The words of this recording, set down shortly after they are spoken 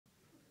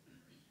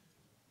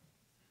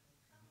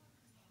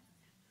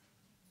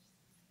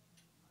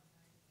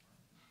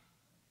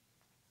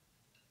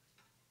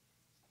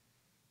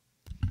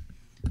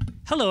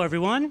Hello,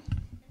 everyone.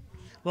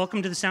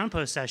 Welcome to the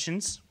Soundpost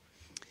sessions.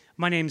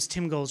 My name is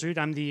Tim Golzrud.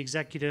 I'm the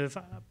executive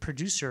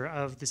producer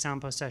of the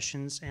Soundpost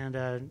sessions, and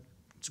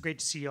it's great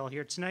to see you all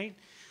here tonight.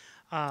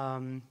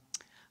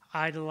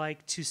 I'd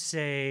like to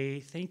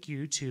say thank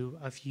you to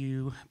a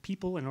few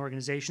people and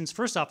organizations.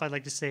 First off, I'd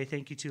like to say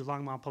thank you to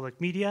Longmont Public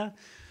Media,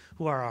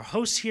 who are our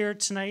hosts here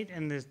tonight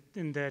in the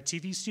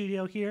TV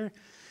studio here.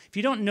 If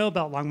you don't know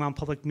about Longmont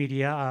Public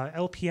Media,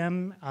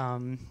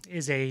 LPM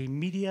is a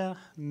media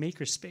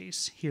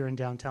makerspace here in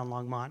downtown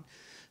Longmont.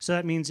 So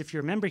that means if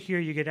you're a member here,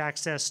 you get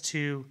access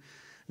to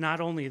not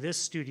only this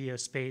studio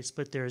space,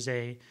 but there's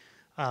a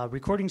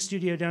recording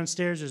studio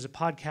downstairs, there's a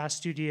podcast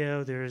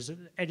studio, there's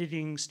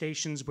editing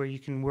stations where you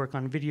can work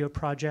on video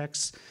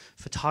projects,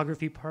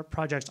 photography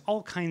projects,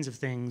 all kinds of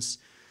things.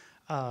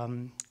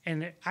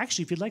 And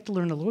actually, if you'd like to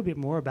learn a little bit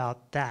more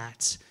about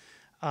that,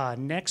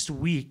 next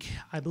week,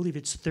 I believe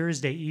it's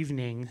Thursday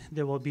evening,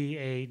 there will be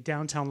a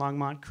Downtown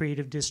Longmont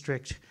Creative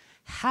District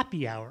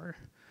happy hour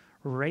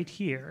right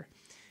here.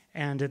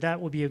 And that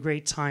will be a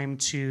great time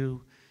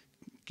to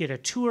get a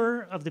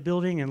tour of the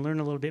building and learn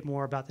a little bit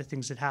more about the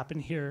things that happen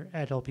here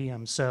at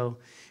LPM. So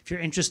if you're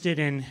interested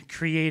in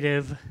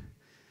creative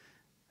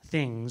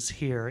things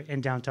here in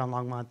downtown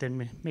Longmont,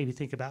 then maybe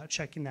think about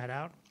checking that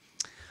out.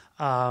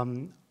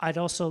 I'd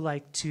also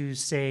like to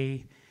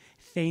say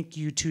thank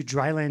you to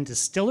Dryland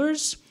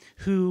Distillers,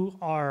 who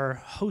are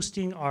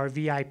hosting our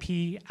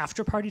VIP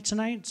after party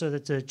tonight. So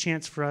that's a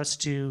chance for us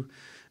to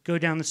go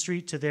down the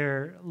street to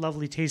their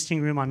lovely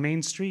tasting room on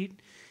Main Street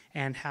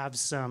and have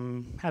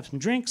some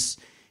drinks,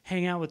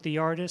 hang out with the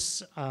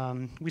artists.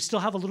 We still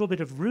have a little bit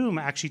of room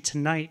actually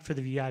tonight for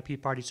the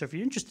VIP party. So if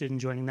you're interested in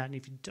joining that, and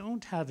if you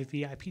don't have a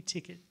VIP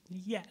ticket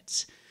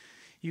yet,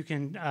 you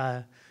can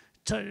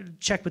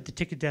check with the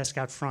ticket desk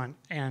out front.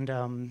 And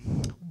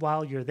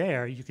while you're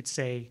there, you could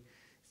say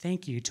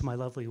thank you to my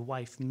lovely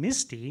wife,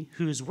 Misty,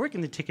 who's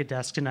working the ticket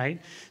desk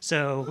tonight.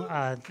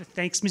 So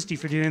thanks, Misty,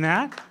 for doing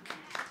that.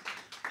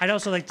 I'd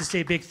also like to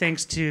say big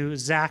thanks to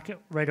Zach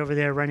right over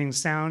there running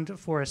sound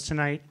for us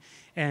tonight,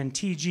 and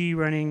TG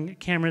running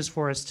cameras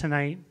for us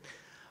tonight.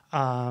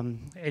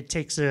 It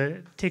takes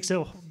a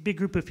big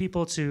group of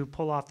people to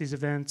pull off these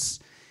events,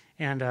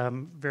 and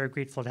I'm very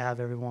grateful to have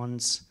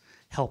everyone's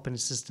help and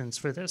assistance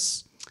for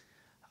this.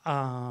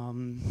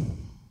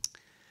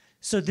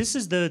 So this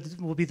is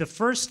will be the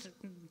first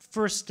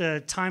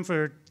time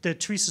for the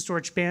Teresa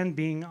Storch band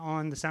being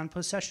on the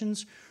Soundpost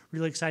sessions.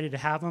 Really excited to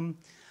have them.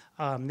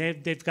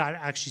 They've got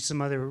actually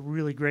some other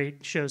really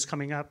great shows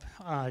coming up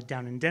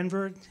down in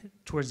Denver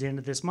towards the end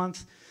of this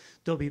month.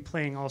 They'll be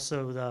playing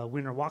also the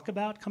Winter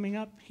Walkabout coming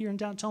up here in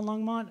downtown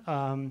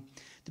Longmont.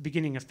 The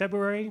beginning of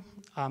February,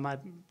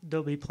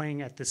 they'll be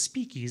playing at the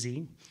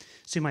Speakeasy,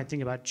 so you might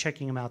think about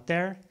checking them out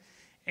there.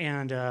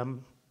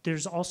 And they're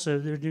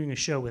doing a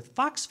show with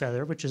Fox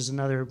Feather, which is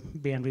another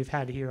band we've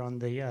had here on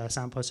the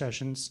Soundpost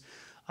sessions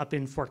up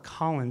in Fort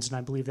Collins, and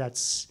I believe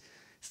that's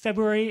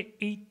February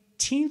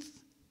 18th.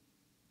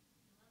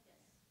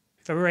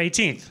 February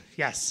 18th,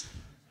 yes.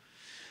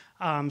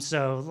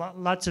 So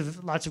lots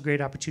of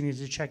great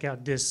opportunities to check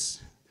out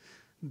this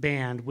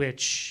band,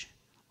 which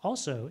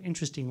also,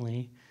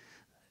 interestingly,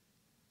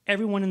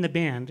 everyone in the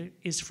band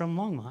is from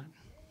Longmont.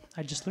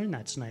 I just learned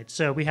that tonight.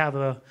 So we have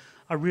a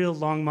real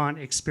Longmont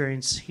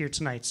experience here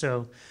tonight.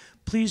 So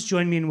please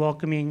join me in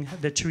welcoming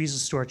the Teresa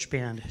Storch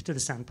Band to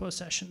the Soundpost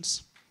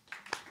sessions.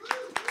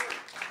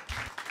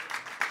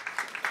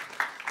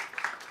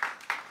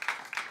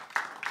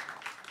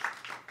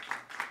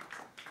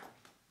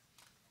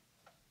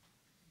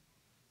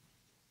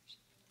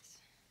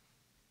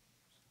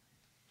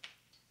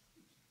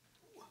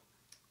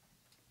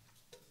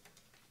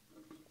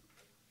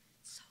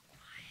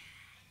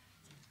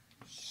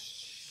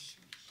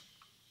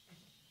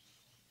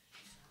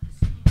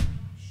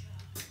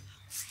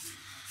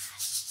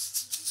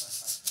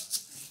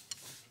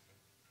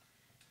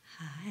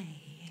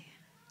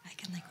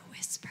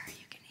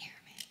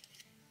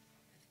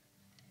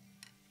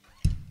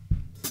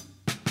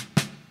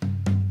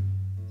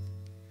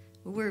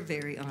 We're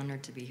very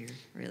honored to be here,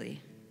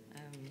 really.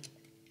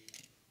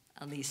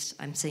 At least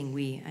I'm saying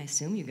we. I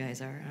assume you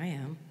guys are. I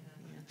am.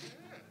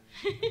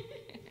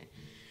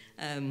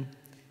 Yeah.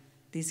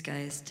 These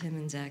guys, Tim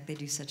and Zach, they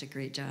do such a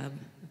great job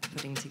of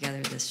putting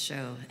together this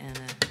show. And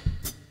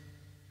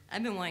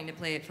I've been wanting to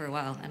play it for a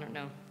while. I don't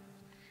know.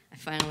 I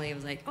finally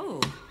was like,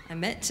 oh, I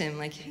met Tim.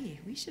 Like, hey,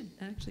 we should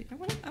actually, I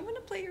want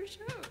to play your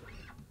show.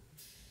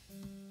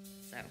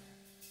 So.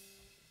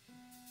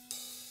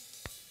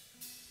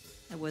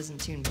 I wasn't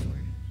tuned before.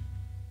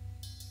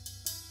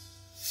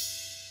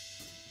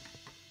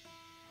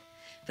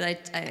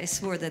 But I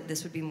swore that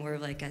this would be more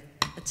of like a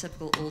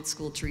typical old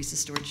school Teresa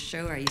Storch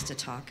show where I used to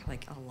talk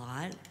like a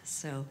lot.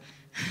 So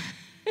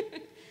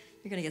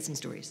you're gonna get some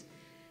stories.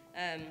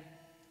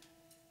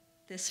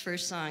 This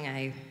first song,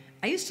 I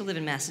used to live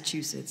in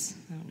Massachusetts.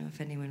 I don't know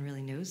if anyone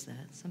really knows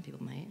that. Some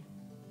people might.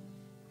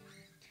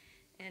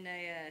 And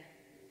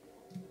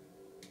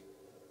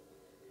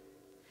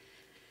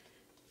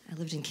I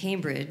lived in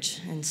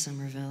Cambridge in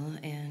Somerville,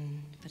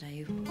 but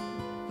I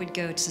would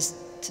go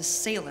to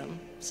Salem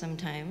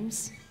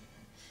sometimes.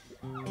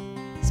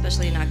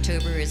 Especially in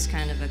October, it's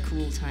kind of a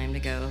cool time to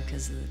go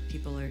because the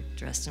people are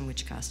dressed in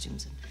witch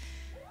costumes.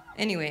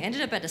 Anyway, I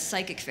ended up at a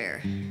psychic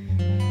fair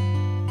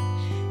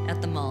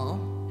at the mall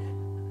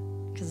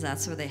because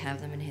that's where they have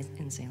them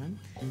in Salem.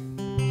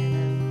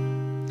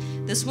 And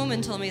this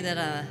woman told me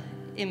that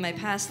in my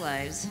past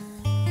lives,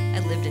 I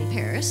lived in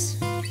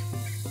Paris,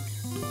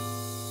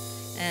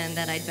 and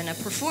that I'd been a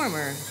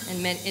performer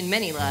in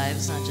many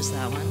lives, not just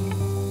that one.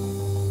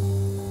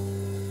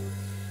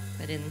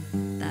 But in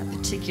that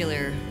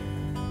particular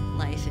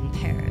life in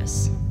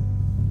Paris,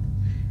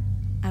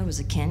 I was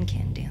a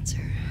can-can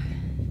dancer.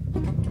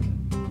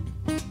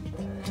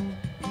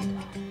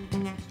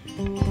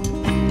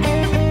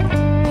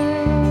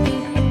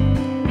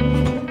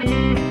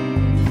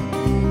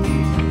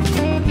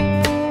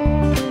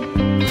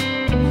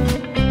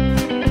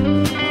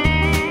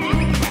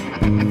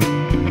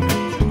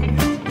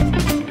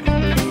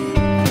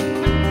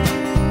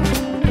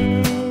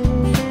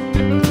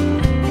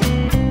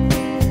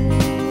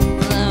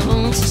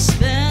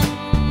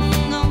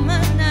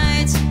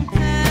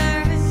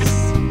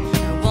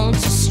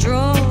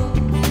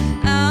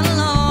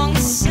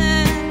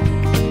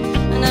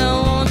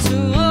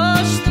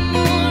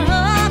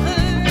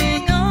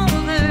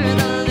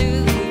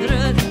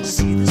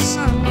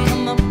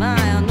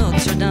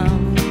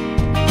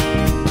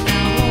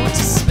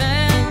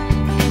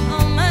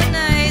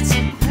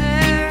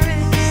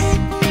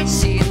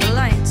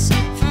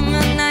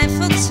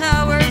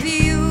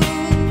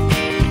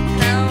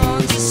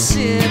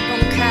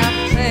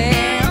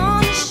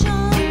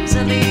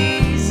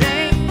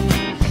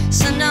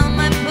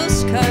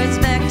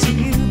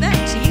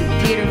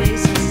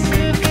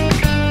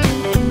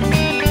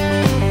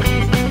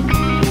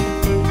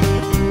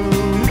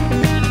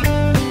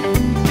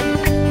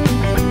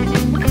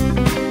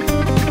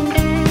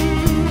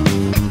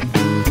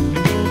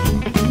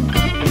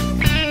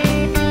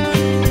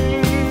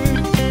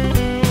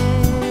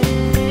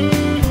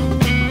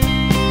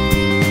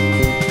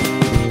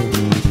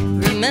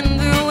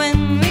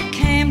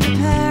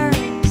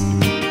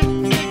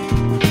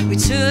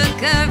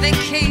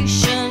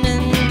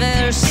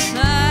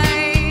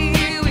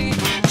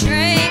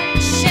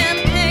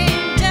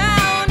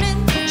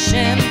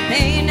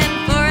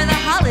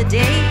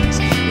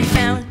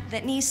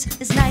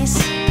 Is nice.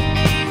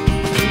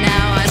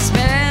 Now I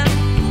spend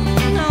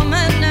all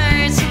my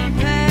nights in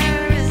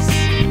Paris,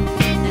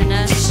 and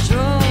I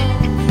stroll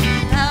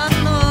out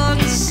along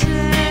the Seine.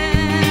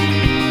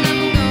 I'm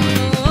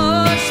gonna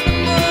watch the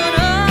moon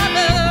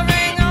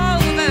hovering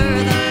over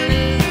the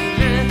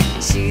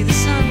Louvre, see the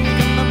sun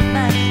come up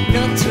at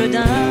Notre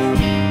Dame.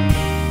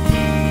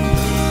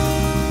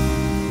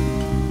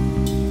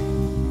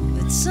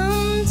 But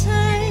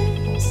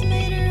sometimes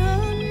later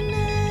on I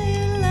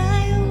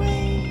lie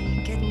awake.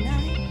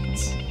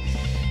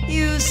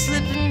 You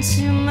slip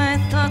into my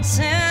thoughts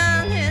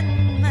and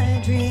in my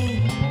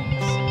dreams,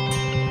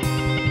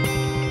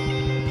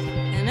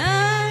 and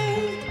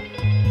I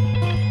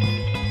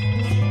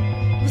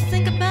will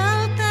think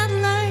about that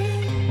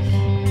life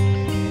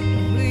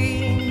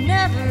we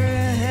never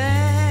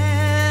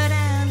had,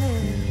 and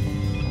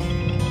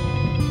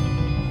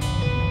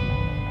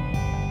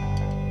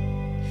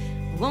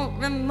it won't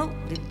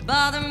remotely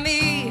bother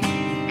me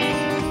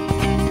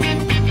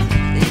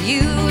that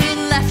you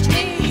left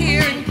me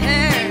here in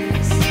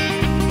Paris.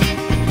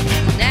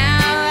 Now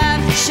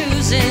I've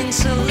chosen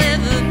to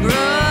live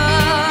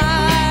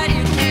abroad.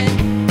 You can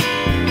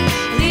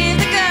leave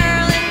the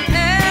girl in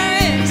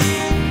Paris,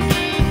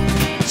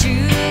 but you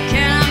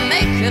cannot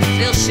make her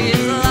feel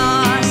she's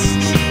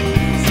lost.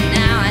 So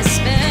now I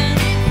spend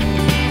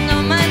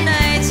all my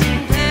nights in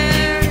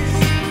Paris,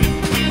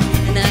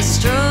 and I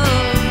stroll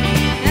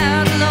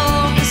out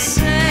along the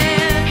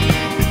Seine,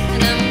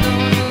 and I'm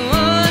gonna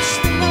watch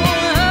the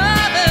moon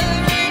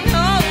hovering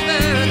over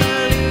the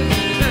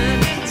Louvre,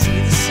 see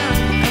the sun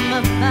come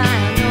up by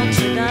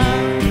Notre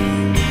Dame.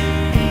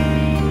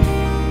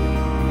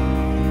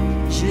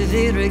 Je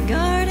vais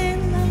regarder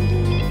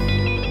London,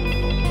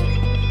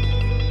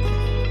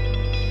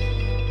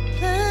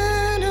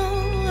 plein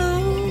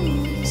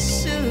haut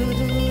sur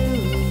le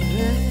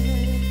Louvre,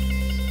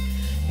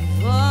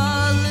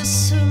 voir le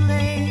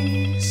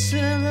soleil se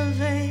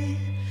lever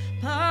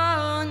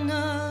par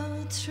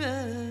Notre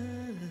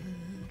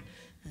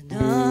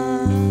Dame.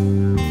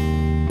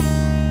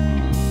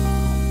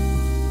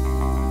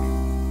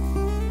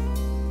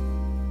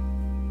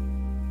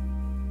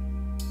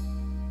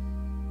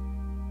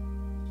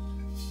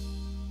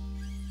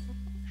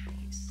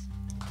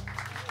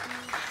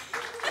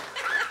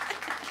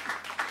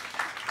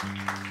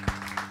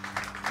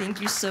 Thank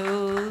you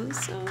so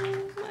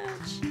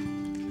much.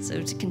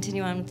 So to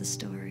continue on with the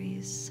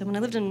stories. So when I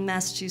lived in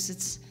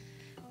Massachusetts,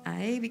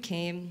 I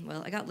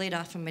got laid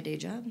off from my day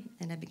job,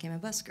 and I became a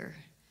busker.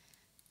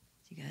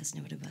 Do you guys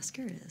know what a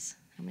busker is?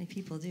 How many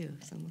people do?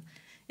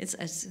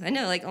 I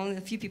know, like only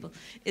a few people.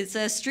 It's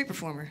a street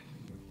performer.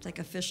 It's like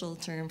official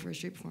term for a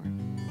street performer.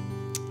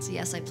 So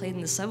yes, I played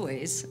in the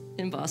subways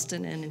in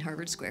Boston and in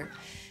Harvard Square.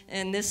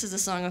 And this is a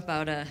song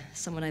about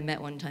someone I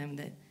met one time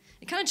that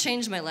it kind of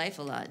changed my life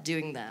a lot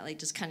doing that, like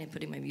just kind of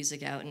putting my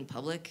music out in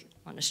public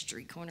on a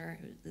street corner.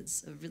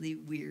 It's a really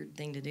weird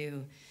thing to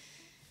do.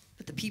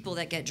 But the people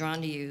that get drawn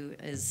to you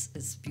is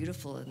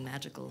beautiful and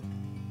magical.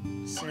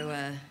 So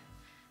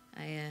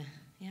I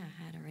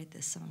had to write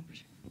this song.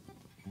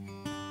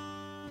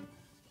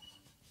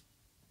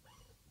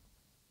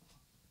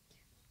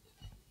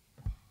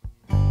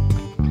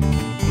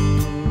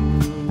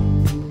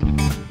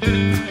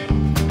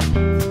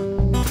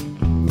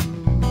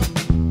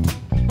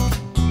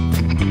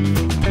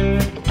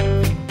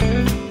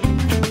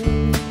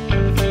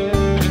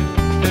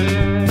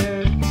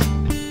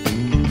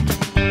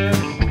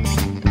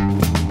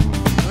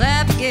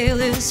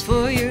 Is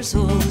 4 years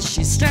old.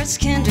 She starts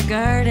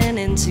kindergarten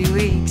in 2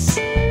 weeks.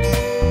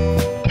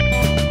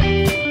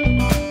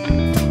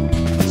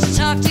 She'll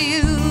talk to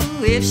you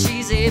if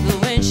she's able.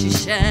 When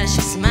she's shy,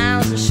 she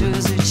smiles and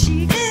shows her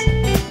cheeks.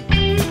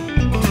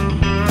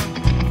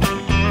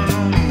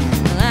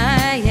 Well,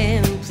 I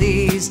am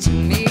pleased to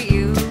meet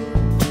you,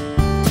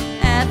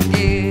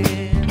 Abigail.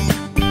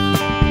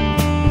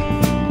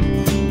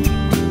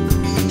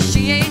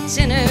 She ate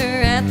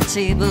dinner at the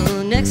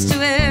table next to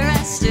where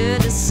I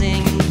stood to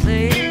sing and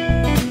play.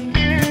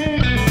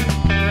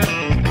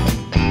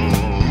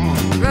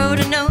 Wrote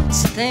a note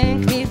to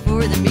thank me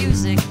for the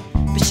music,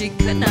 but she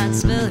could not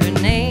spell her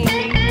name.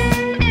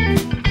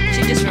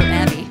 She just wrote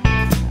Abby.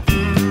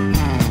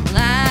 Well,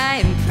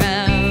 I am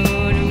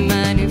proud of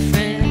my new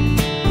friend,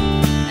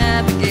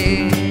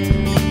 Abigail.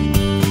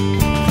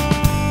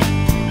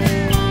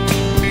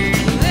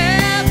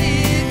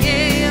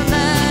 Abigail,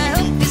 I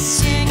hope you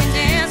sing and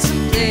dance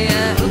and play.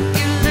 I hope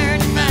you learn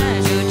to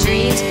find your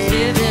dreams,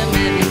 live them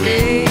every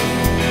day.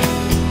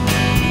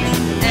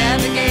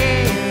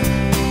 Abigail,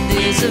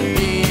 there's a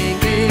big,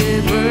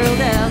 big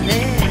world out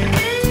there.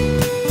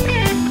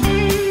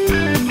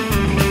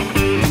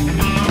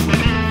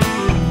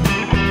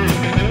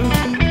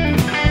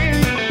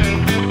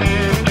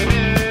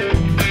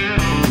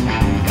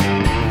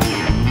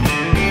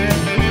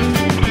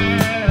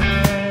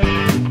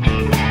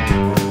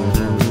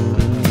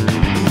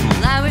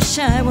 Well, I was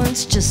shy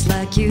once just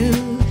like you.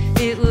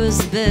 It was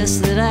the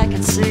best that I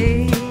could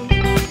say.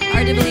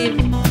 Hard to believe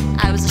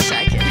I was a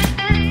shy kid.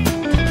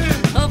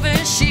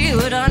 Hoping she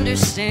would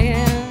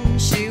understand.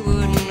 She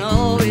wouldn't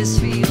always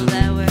feel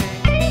that way.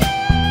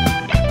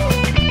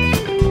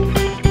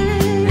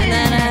 And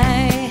that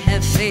I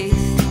have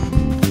faith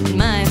in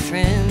my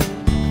friend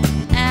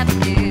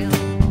Abigail.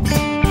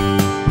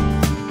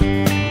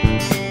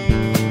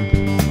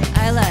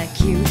 I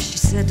like you, she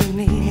said to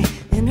me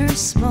in her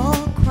small,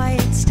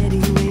 quiet, steady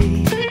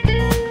way.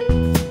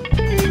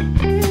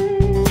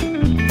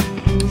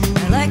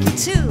 I like you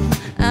too,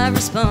 I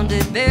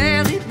responded,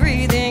 barely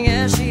breathing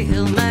as she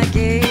held my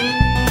gaze.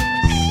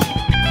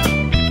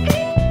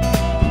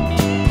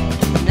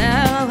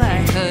 Now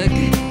I hug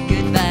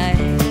goodbye,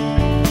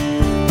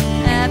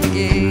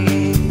 Abigail.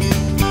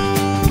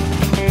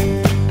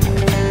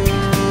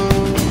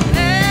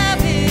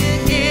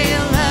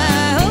 Abigail,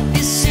 I hope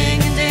you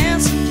sing and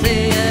dance and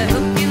play. I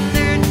hope you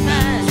learn to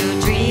find your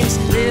dreams,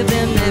 live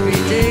them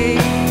every day.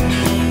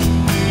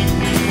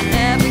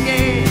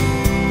 Abigail,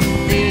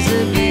 there's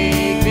a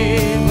big,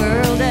 big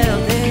world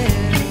out there.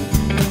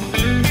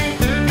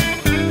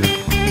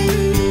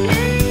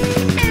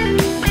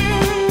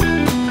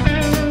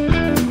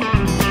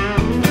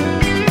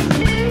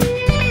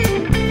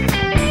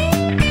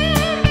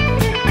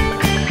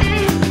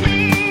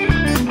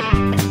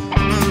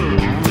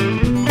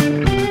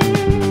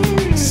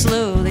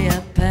 Slowly I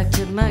packed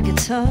up my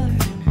guitar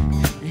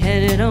and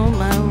headed on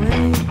my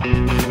way.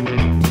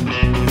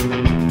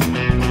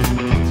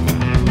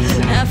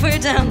 Halfway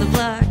down the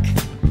block,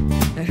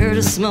 I heard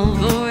a small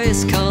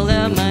voice call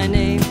out my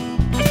name.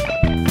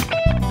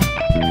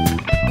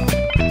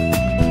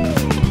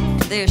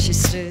 There she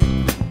stood,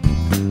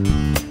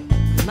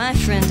 my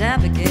friend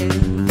Abigail.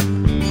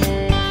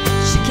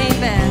 She came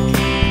back,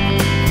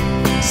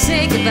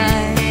 say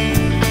goodbye.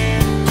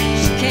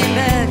 She came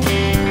back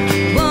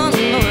one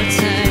more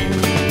time.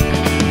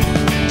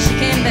 She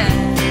came back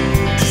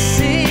to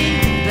say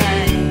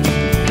goodbye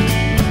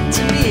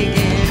to me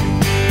again.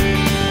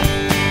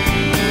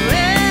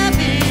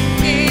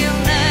 Abigail,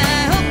 I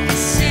hope you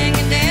sing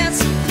and dance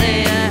and play.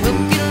 I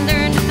hope you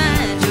learn to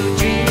find your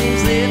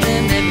dreams, live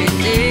them every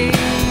day.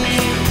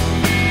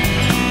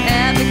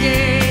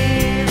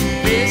 Abigail,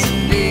 there's a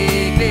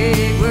big,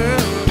 big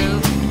world. Oh,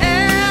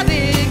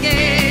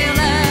 Abigail,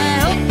 I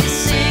hope you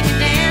sing and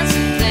dance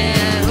and play. I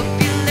hope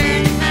you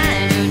learn to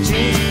find your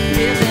dreams,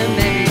 live them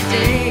every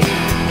day.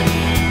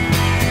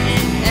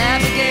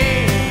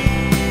 Abigail,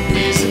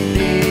 there's a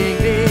big,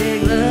 big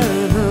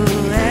love.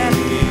 Oh,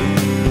 Abigail,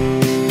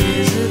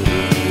 there's a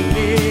big,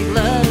 big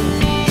love.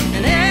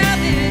 And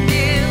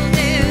Abigail,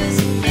 there's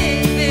a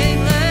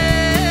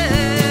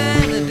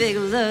big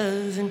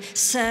love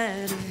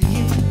inside of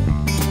you.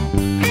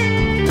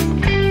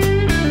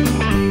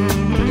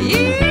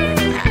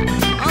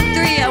 Yeah! On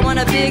three, I want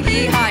a big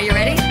yeehaw. You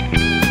ready?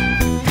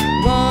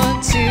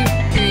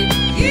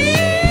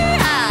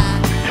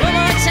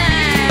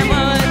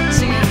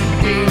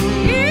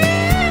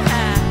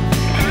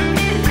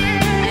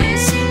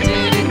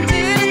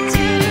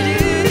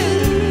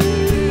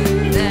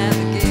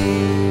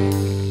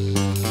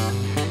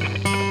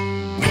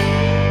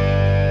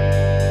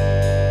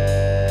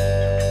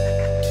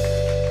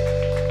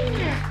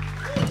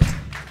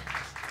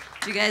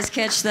 Did you guys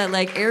catch that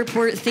like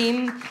airport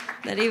theme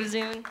that he was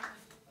doing?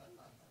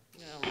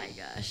 Oh my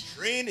gosh.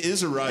 Train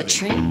is arriving. A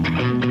train?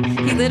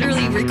 He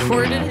literally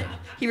recorded it.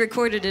 He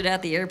recorded it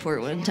at the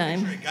airport one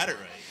time. I got it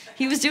right.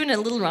 He was doing it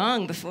a little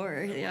wrong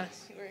before. Yeah.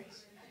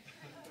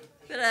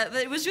 But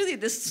it was really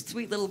this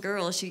sweet little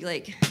girl. She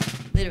like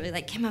literally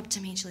like came up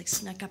to me and she like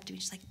snuck up to me.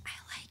 She's like, "I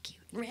like you,"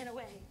 and ran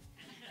away.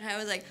 And I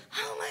was like,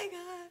 "Oh my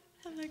God!"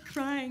 I'm like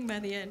crying by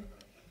the end.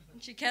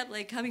 And she kept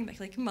like coming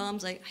back. Like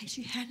Mom's like,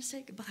 "She had to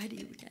say goodbye to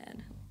you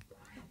again."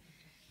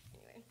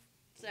 Anyway,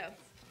 so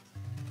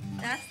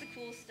that's the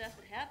cool stuff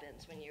that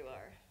happens when you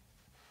are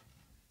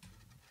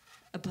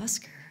a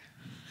busker.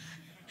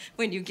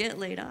 When you get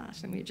laid off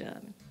from your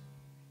job.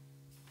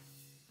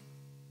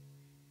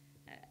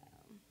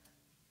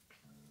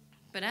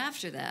 But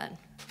after that,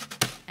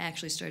 I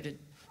actually started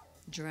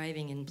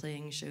driving and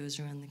playing shows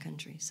around the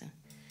country. So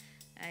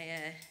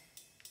I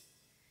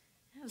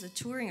was a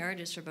touring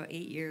artist for about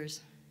 8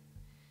 years.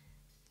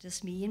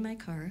 Just me in my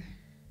car.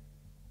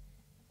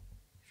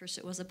 First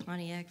it was a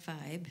Pontiac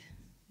Vibe,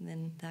 and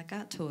then that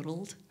got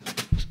totaled.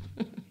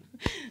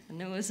 And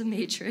it was a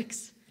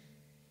Matrix.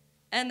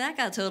 And that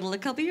got totaled a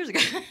couple years ago.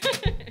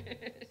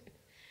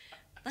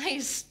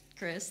 Nice,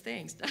 Chris,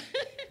 thanks.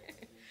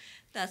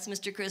 That's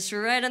Mr.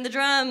 Christopher Wright on the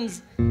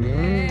drums.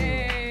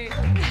 Hey.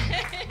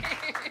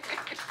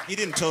 He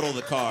didn't total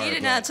the car. He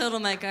did not total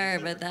my car,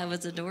 but that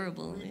was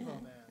adorable. Yeah.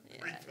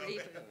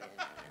 Yeah,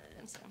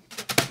 That's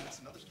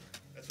another story.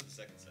 That's for the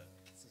second set.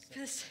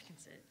 the second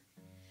set.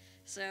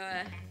 So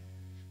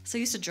I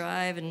used to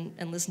drive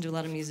and listen to a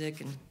lot of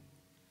music, and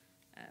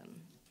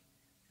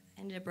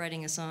ended up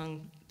writing a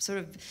song sort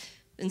of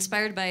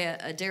inspired by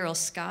a Daryl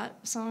Scott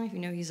song. If you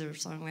know, he's a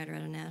songwriter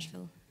out of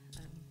Nashville.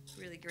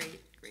 Really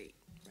great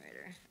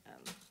writer.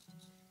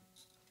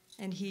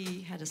 And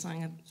he had a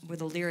song where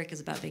the lyric is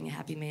about being a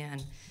happy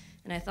man.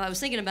 And I was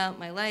thinking about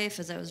my life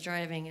as I was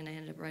driving, and I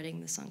ended up writing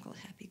this song called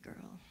Happy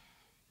Girl.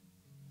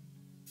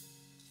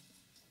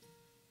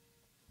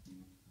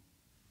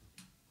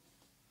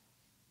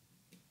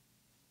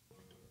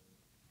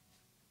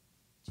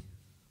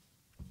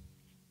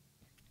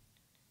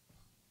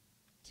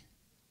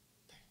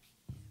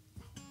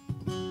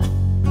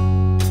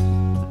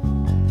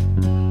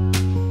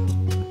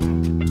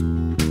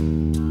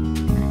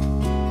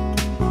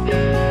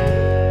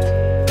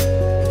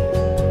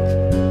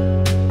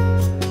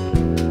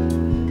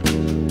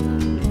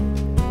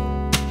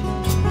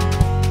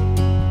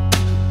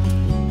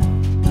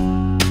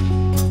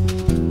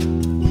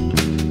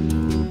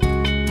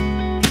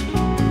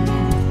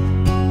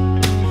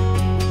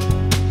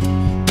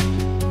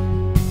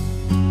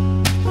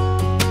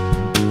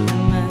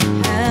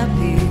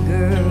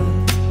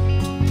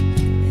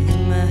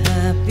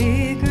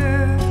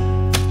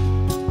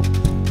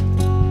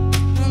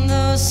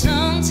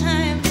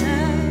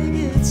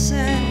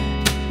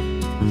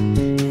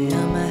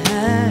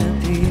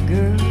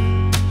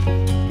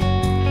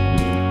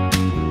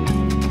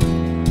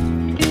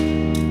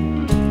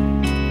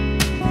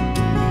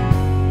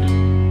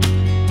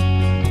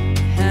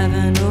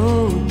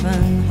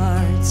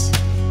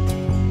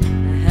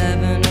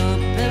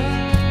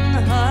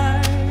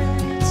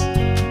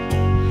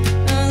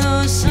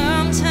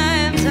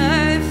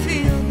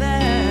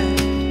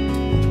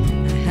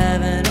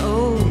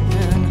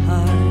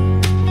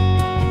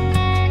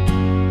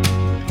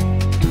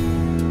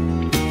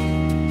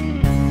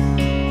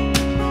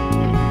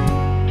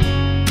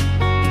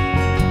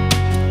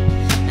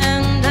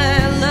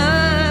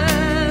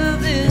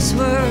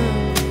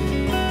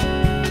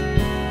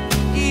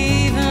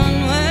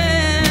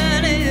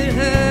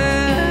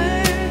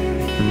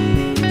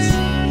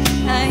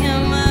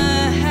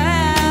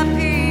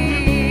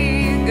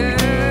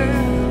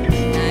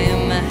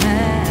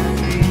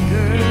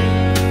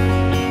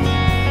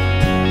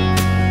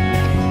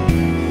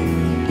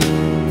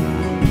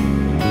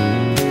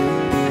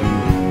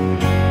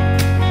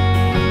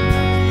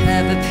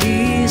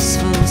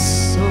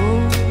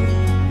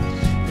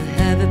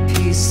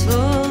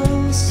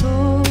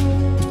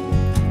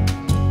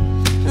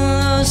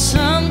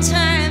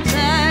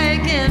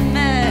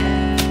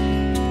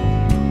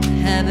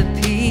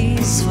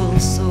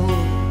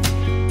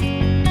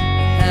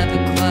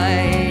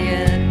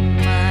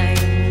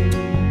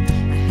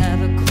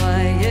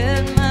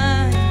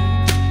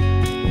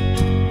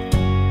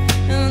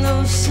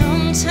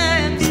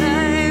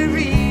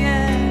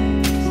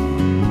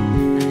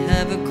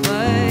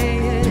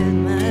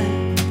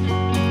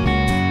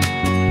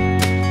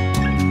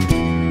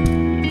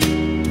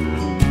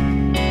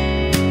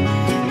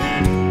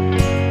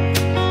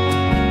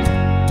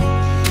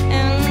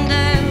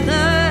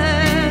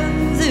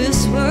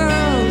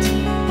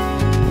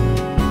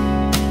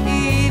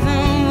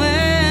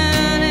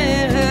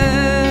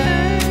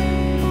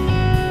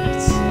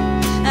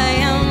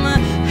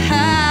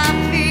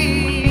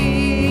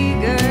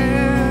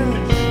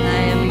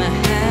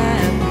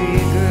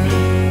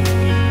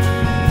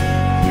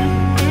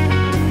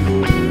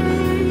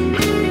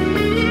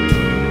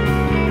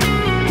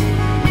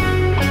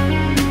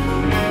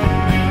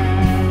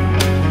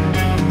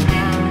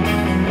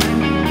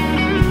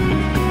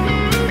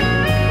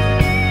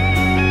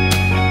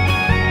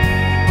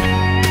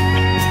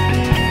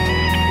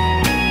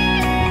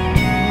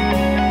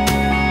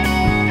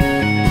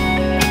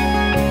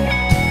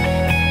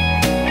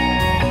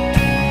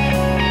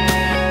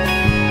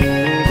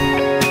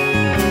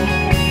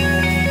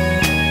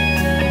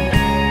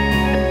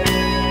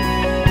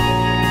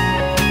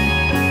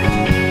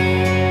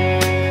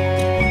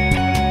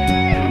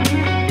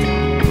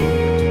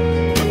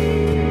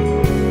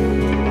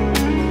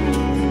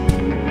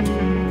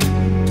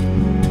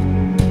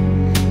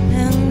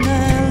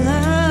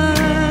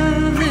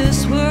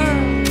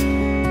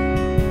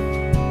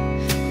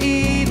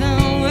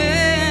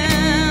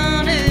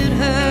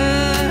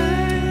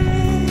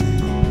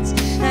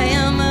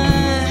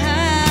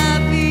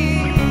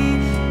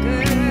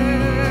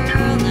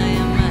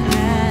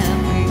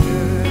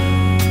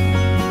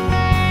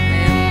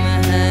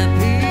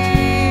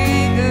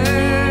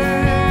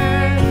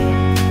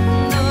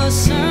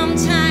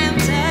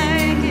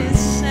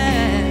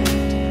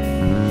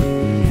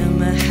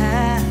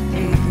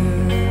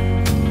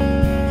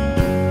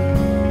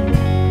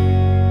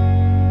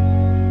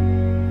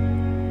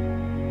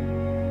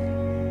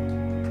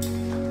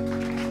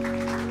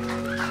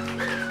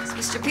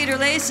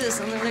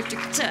 bassist on the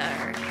electric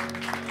guitar.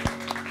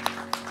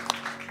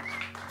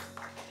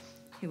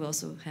 Who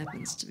also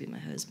happens to be my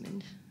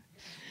husband.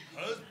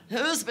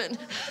 Husband.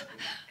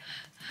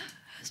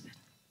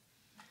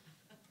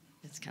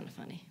 It's kind of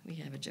funny. We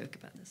have a joke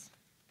about this.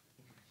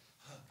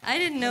 I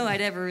didn't know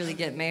I'd ever really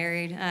get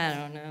married. I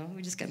don't know.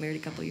 We just got married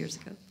a couple years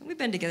ago. We've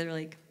been together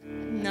like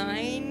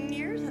 9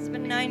 years. It's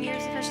been 9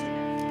 years officially.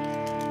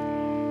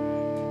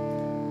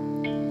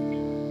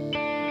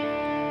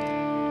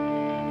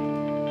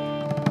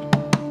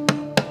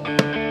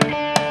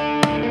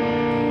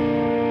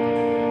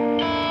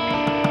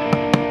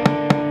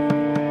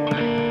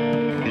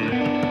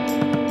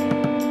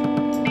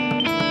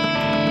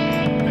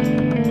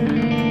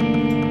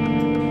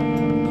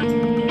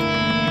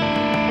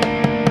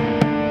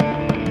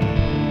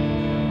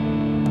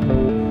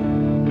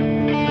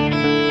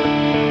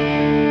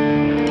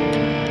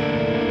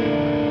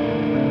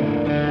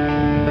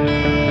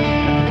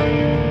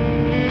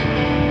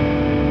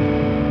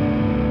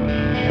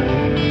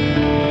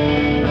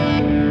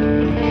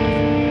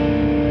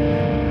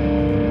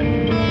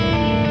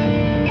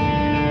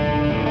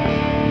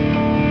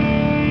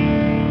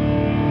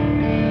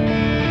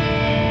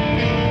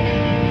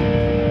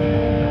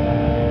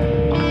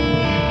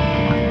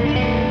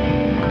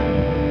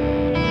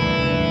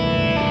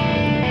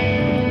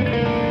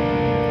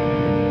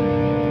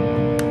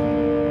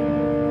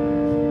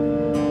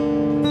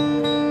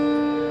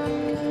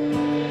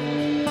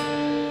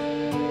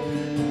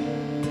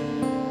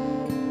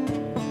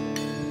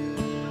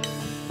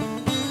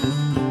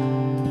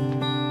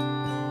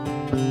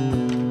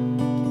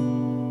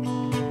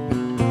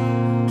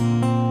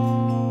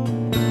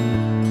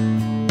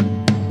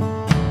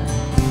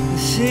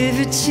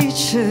 Favorite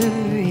teacher,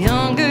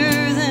 younger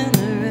than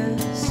the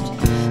rest.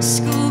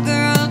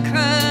 Schoolgirl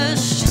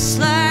crush, just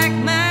like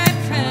my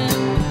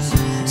friends.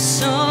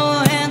 So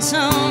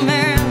handsome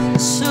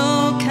and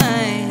so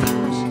kind,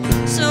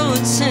 so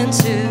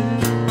attentive,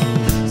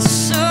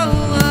 so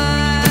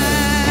wide.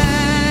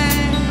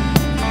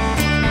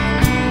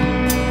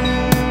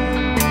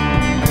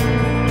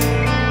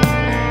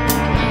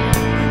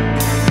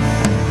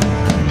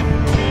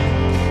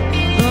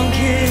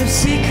 Long-kept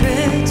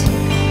secret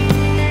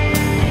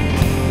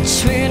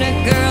between a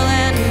girl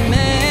and a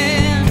man.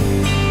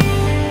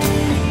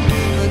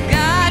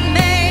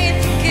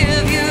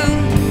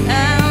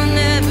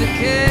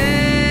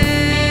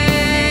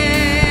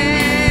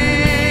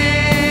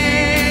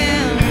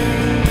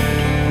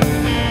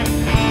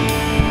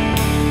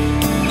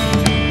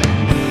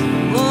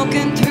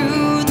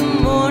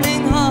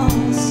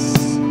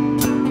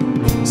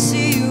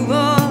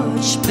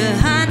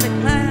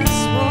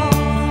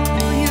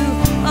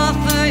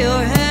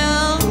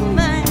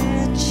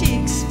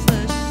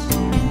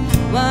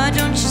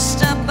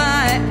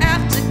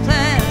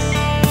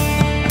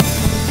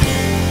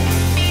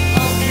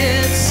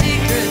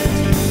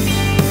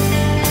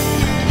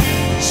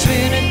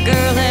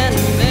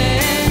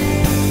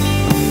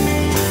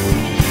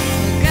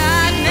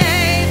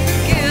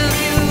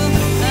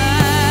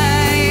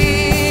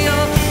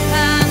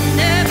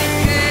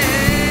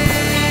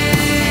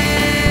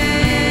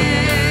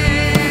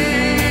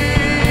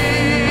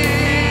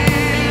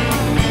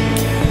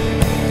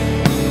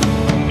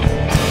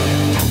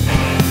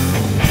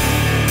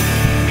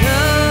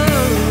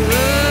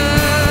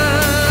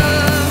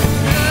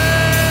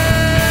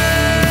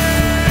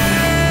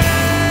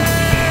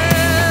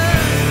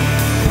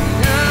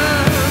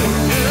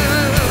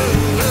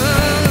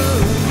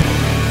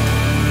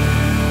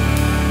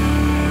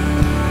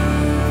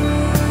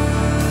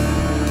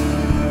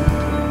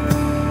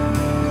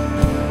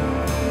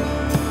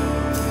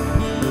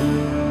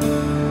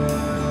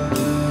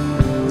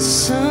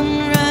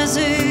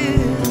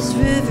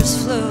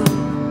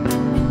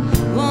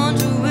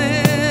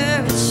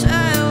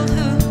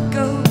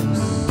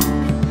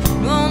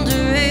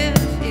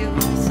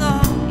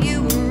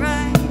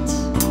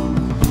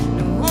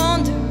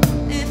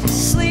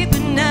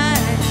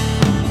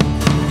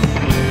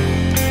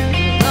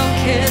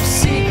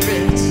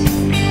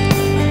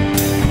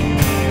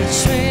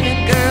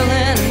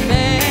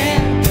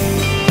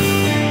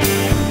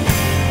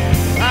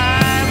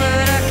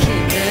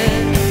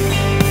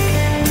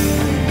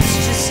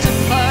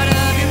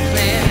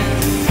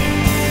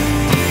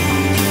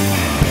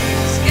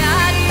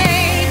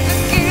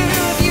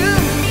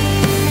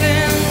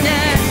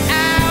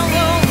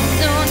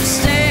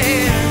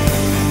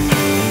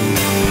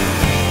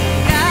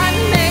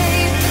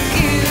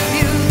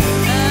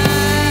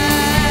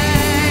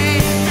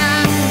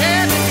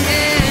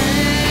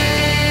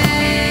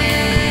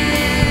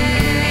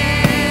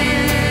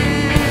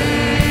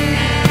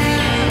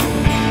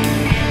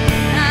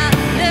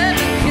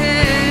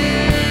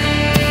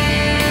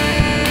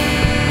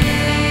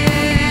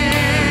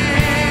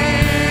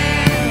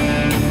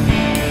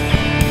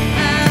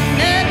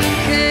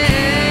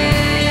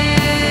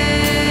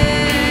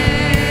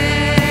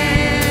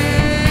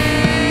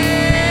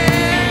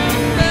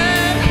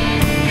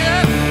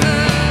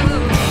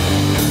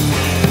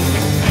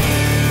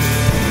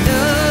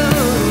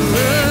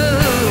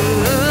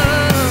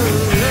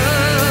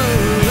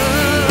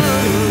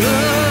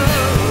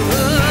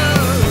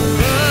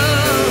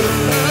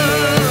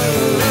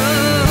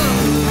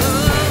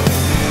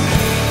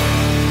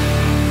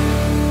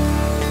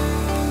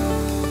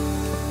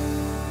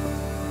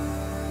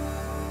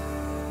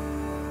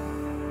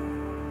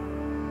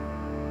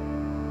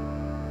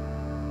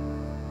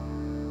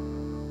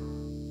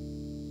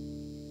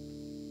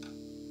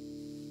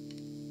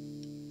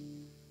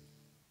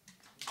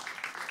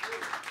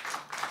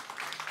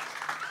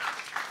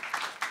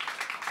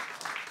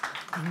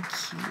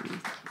 Thank you.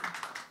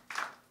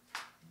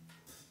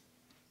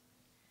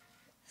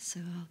 So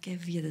I'll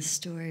give you the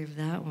story of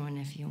that one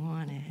if you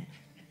want it.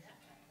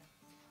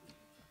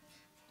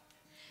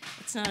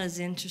 It's not as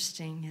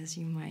interesting as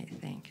you might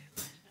think.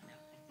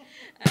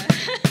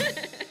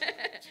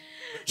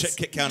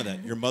 Count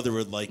that. Your mother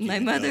would like you. My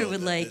mother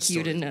would like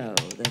you to know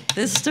that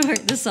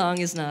this song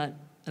is not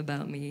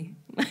about me.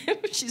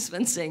 She's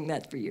been saying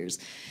that for years.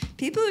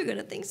 People are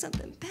gonna think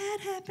something bad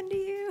happened to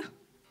you.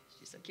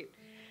 She's so cute.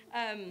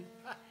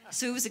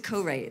 So it was a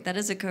co-write. That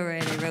is a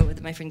co-write I wrote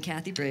with my friend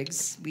Kathy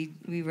Briggs.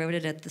 We wrote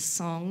it at the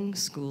Song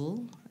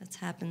School. It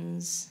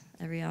happens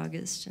every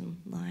August in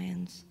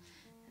Lyons.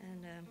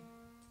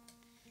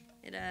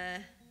 And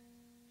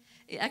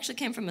it actually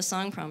came from a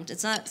song prompt.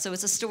 It's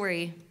a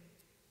story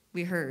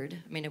we heard.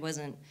 I mean, it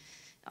wasn't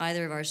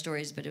either of our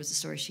stories, but it was a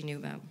story she knew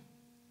about.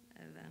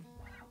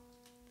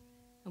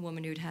 Of a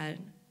woman who'd had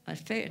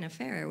an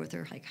affair with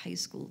her high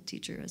school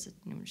teacher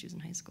when she was in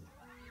high school.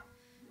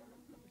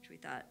 We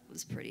thought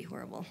was pretty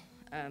horrible.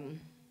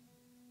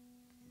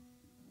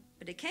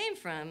 But it came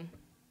from,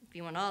 if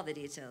you want all the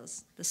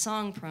details, the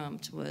song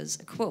prompt was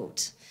a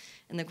quote.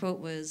 And the quote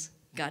was,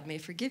 "God may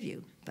forgive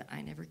you, but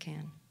I never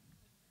can."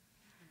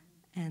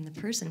 And the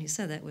person who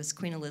said that was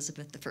Queen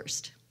Elizabeth I.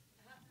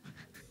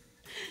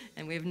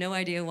 And we have no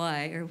idea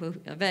why, or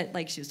I bet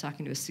like she was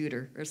talking to a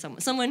suitor or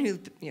someone who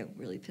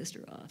really pissed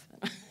her off.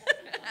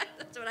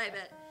 That's what I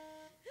bet.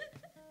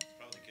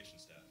 Probably the kitchen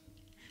staff.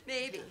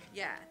 Maybe,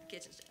 yeah, the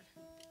kitchen staff.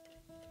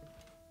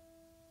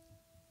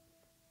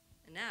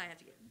 And now I have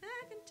to get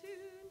back in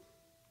tune.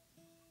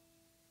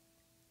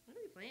 What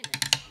are we playing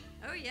next?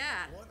 Oh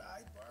yeah,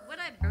 What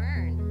I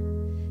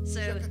Burn.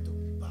 So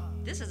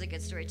this is a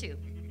good story too.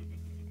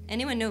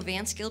 Anyone know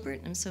Vance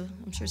Gilbert? I'm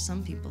sure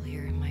some people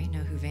here might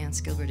know who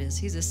Vance Gilbert is.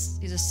 He's a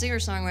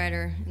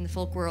singer-songwriter in the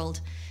folk world,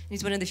 and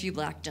he's one of the few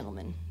black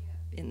gentlemen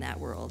in that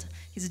world.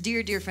 He's a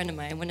dear, dear friend of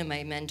mine, one of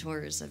my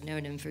mentors. I've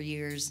known him for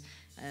years.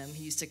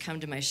 He used to come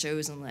to my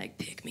shows and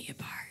pick me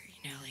apart,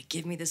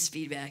 give me this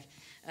feedback.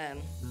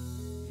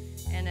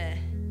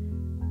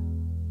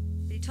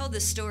 He told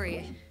this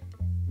story.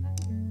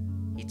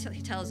 He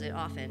tells it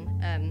often.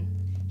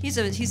 He's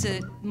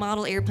a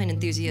model airplane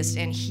enthusiast,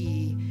 and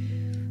he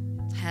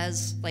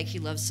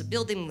loves to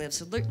build them, lives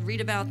to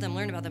read about them,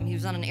 learn about them. He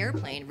was on an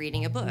airplane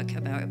reading a book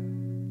about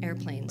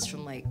airplanes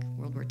from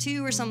World War II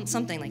or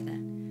something like that.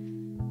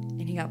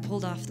 And he got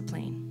pulled off the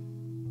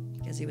plane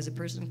because he was a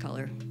person of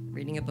color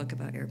reading a book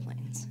about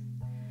airplanes.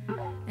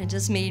 And it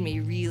just made me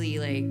really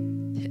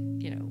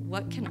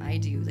what can I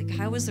do?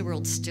 How is the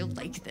world still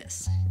like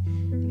this?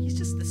 And he's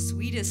just the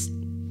sweetest,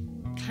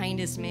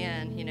 kindest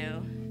man,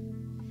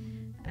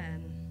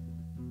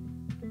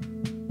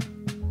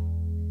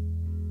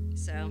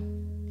 So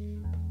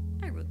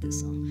I wrote this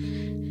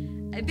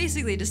song. I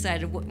basically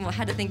decided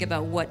how to think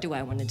about what do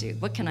I want to do?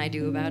 What can I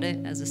do about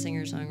it as a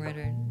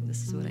singer-songwriter?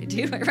 This is what I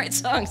do. I write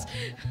songs.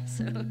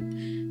 So kind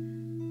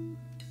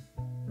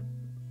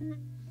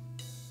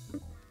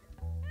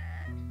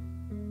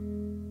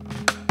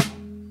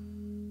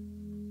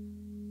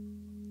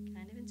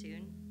of in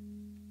tune.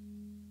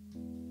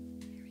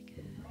 Very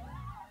good.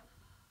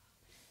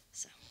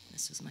 So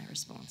this was my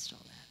response to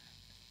all that.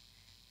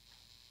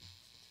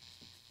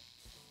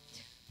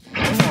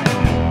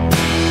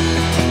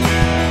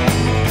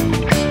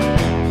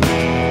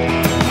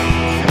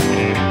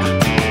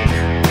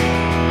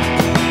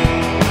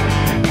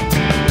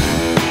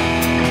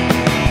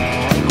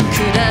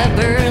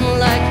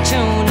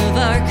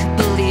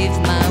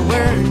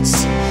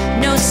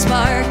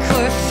 Spark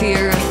or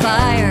fear of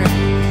fire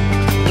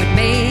would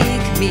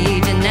make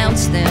me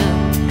denounce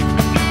them.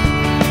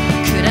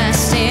 Could I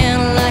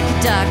stand like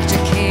a Dr.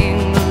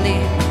 King,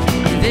 believe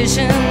the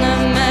vision of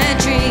my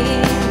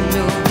dream?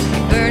 No,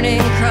 a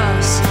burning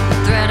cross, the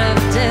threat of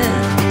death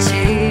would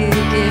take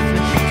it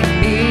from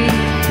me.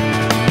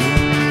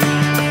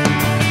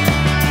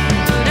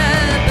 Would I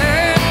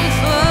burn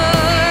for?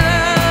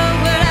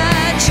 Would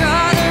I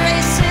draw the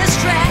racist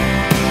track?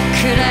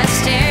 Could I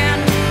stand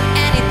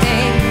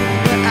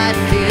I'd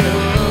feel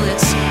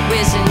bullets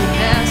whizzing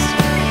past,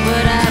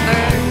 would I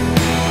burn?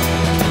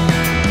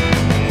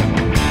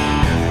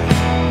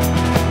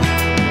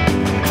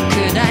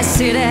 Could I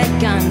sit at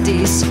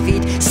Gandhi's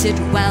feet, sit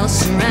while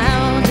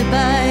surrounded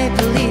by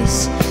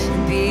police,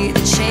 and be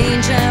the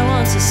change I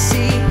want to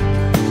see,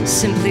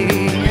 simply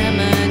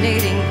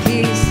emanating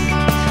peace?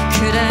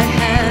 Could I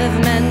have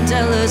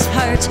Mandela's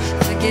heart,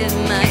 forgive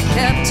my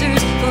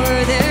captors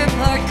for their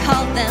part,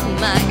 call them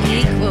my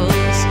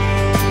equals?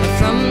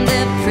 From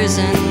their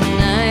prison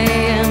I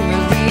am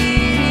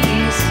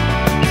released.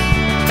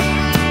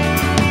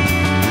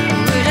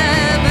 Would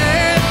I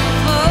burn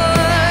for?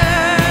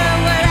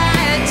 Would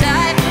I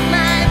die for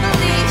my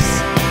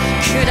beliefs?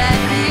 Could I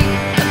be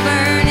a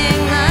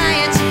burning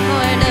light to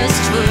point us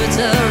towards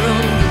our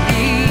own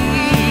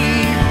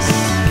beliefs?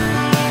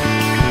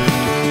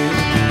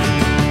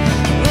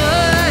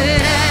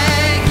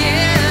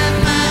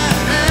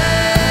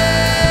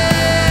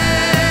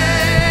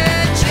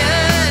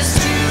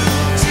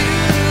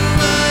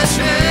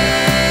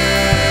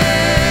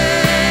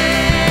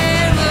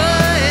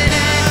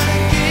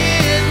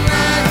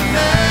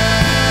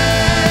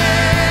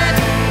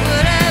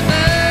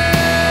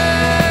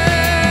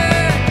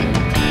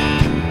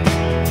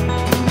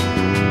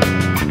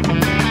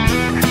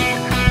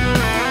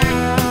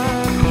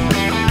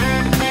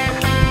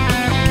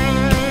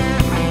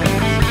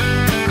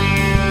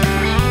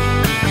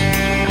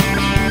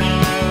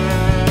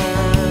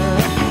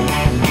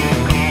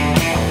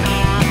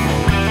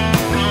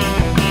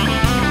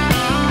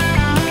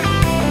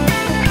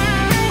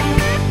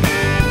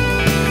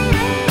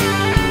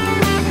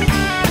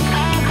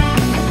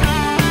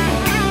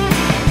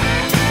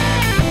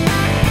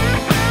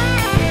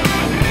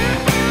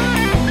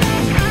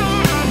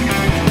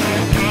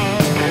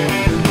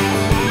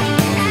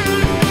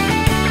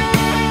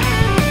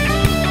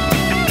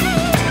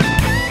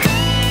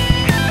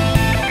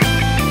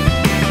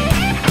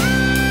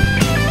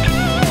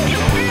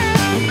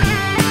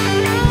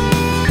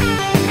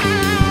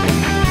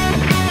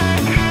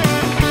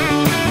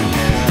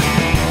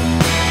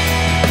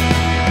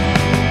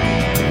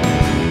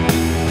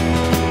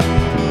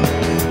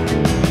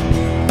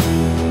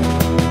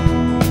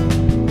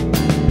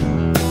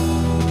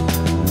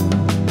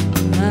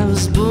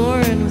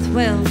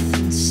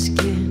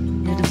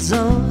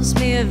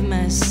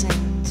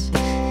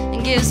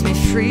 gives me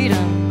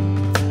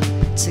freedom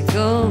to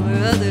go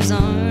where others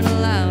aren't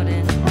allowed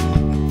in.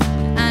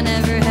 I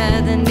never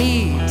had the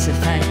need to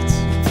fight,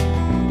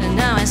 and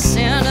now I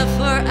stand up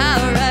for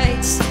our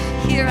rights.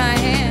 Here I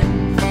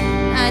am,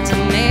 I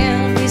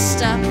demand we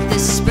stop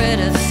this spread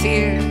of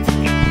fear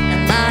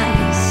and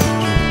lies.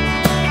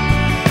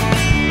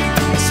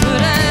 It's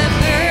what I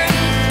burn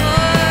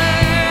for,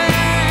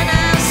 and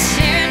I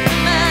stand for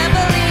my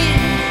belief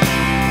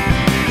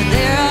that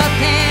there are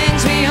things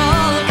we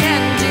all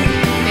can do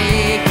to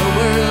make a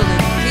world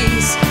of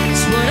peace.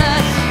 It's what I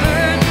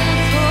burn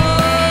for.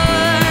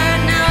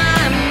 Now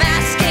I'm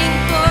asking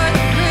for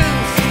the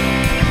proof.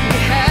 We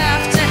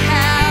have to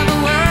have a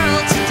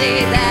world today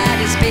that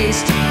is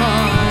based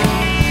upon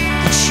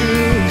the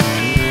truth.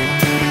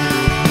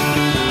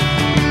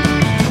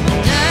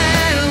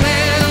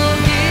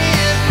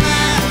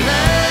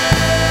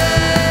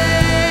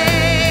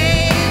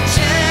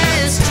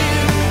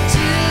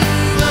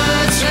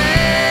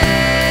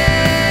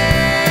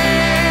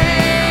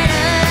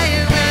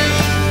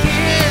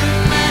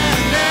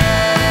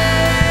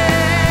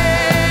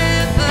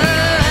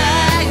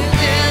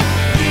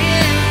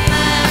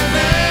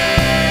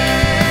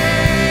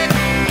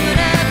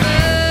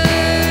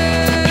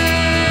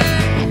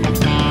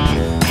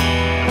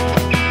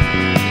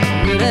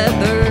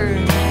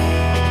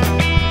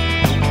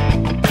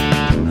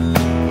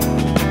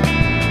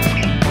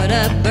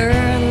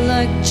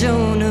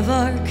 Joan of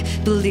Arc,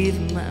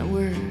 believe my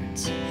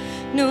words.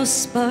 No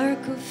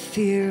spark of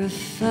fear of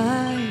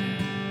fire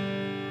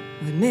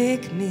would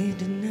make me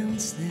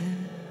denounce them.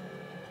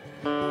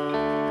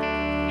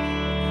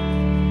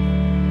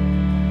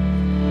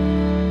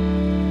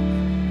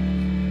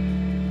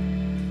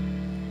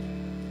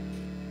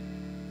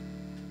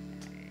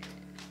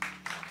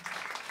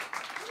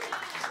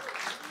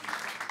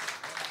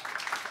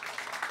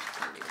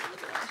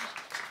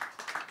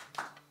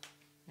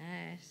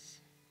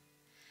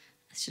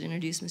 I should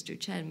introduce Mr.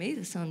 Chad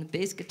Mathis on the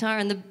bass guitar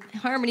and the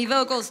harmony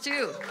vocals,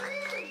 too.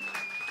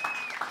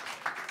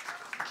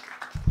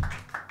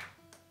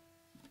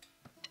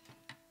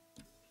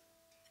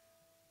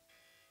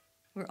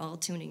 We're all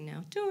tuning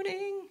now.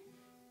 Tuning.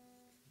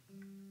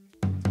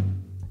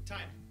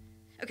 Time.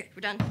 Okay,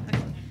 we're done?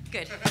 Okay,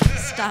 good.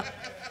 Stop.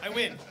 I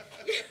win.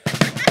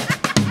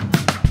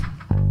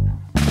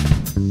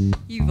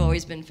 You've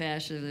always been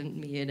faster than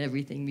me at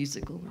everything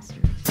musical, Mr.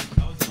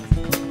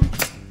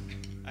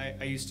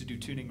 I used to do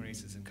tuning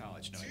races in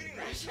college. No,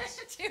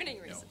 Tuning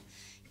races.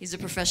 He's a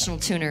professional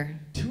tuner.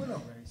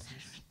 Tuna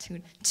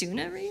races.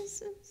 Tuna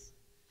races?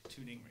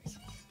 tuning races.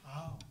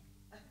 Oh.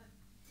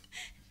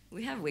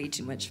 We have way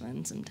too much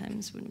fun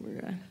sometimes when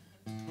we're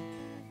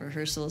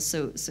rehearsals.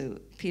 So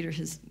Peter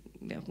has,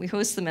 we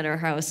host them at our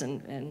house,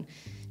 and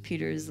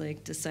Peter has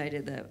like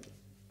decided that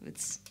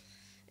it's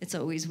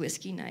always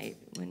whiskey night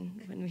when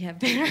we have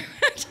banner.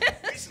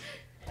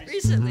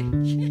 Recently.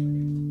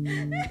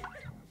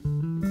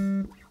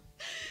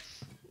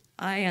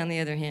 I, on the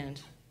other hand,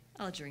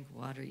 I'll drink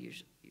water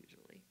usually.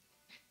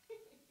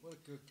 What a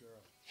good girl.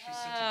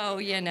 Oh,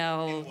 you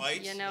know.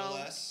 White, you know. no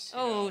less.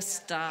 Oh,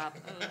 stop.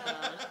 Oh, God.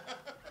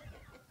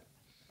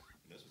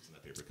 Knows what's in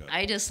that paper cup.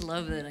 I just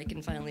love that I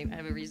can finally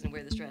have a reason to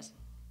wear this dress.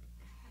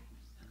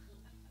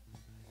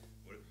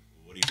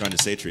 What are you trying to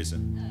say, Teresa?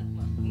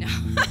 No.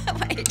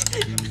 Wait.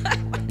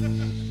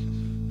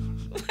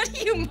 What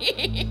do you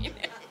mean?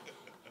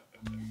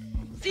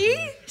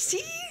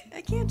 See?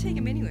 I can't take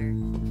him anywhere.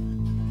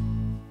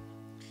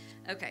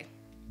 Okay.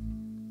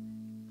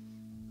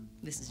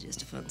 This is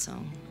just a fun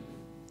song.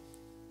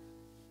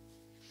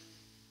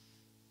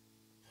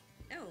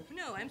 Oh,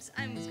 no, I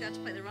got to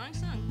play the wrong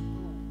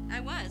song. I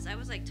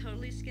was like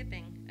totally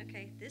skipping.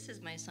 Okay, this is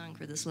my song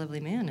for this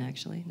lovely man,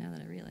 actually, now that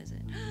I realize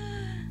it.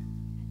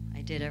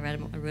 I did, I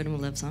wrote him a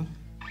love song.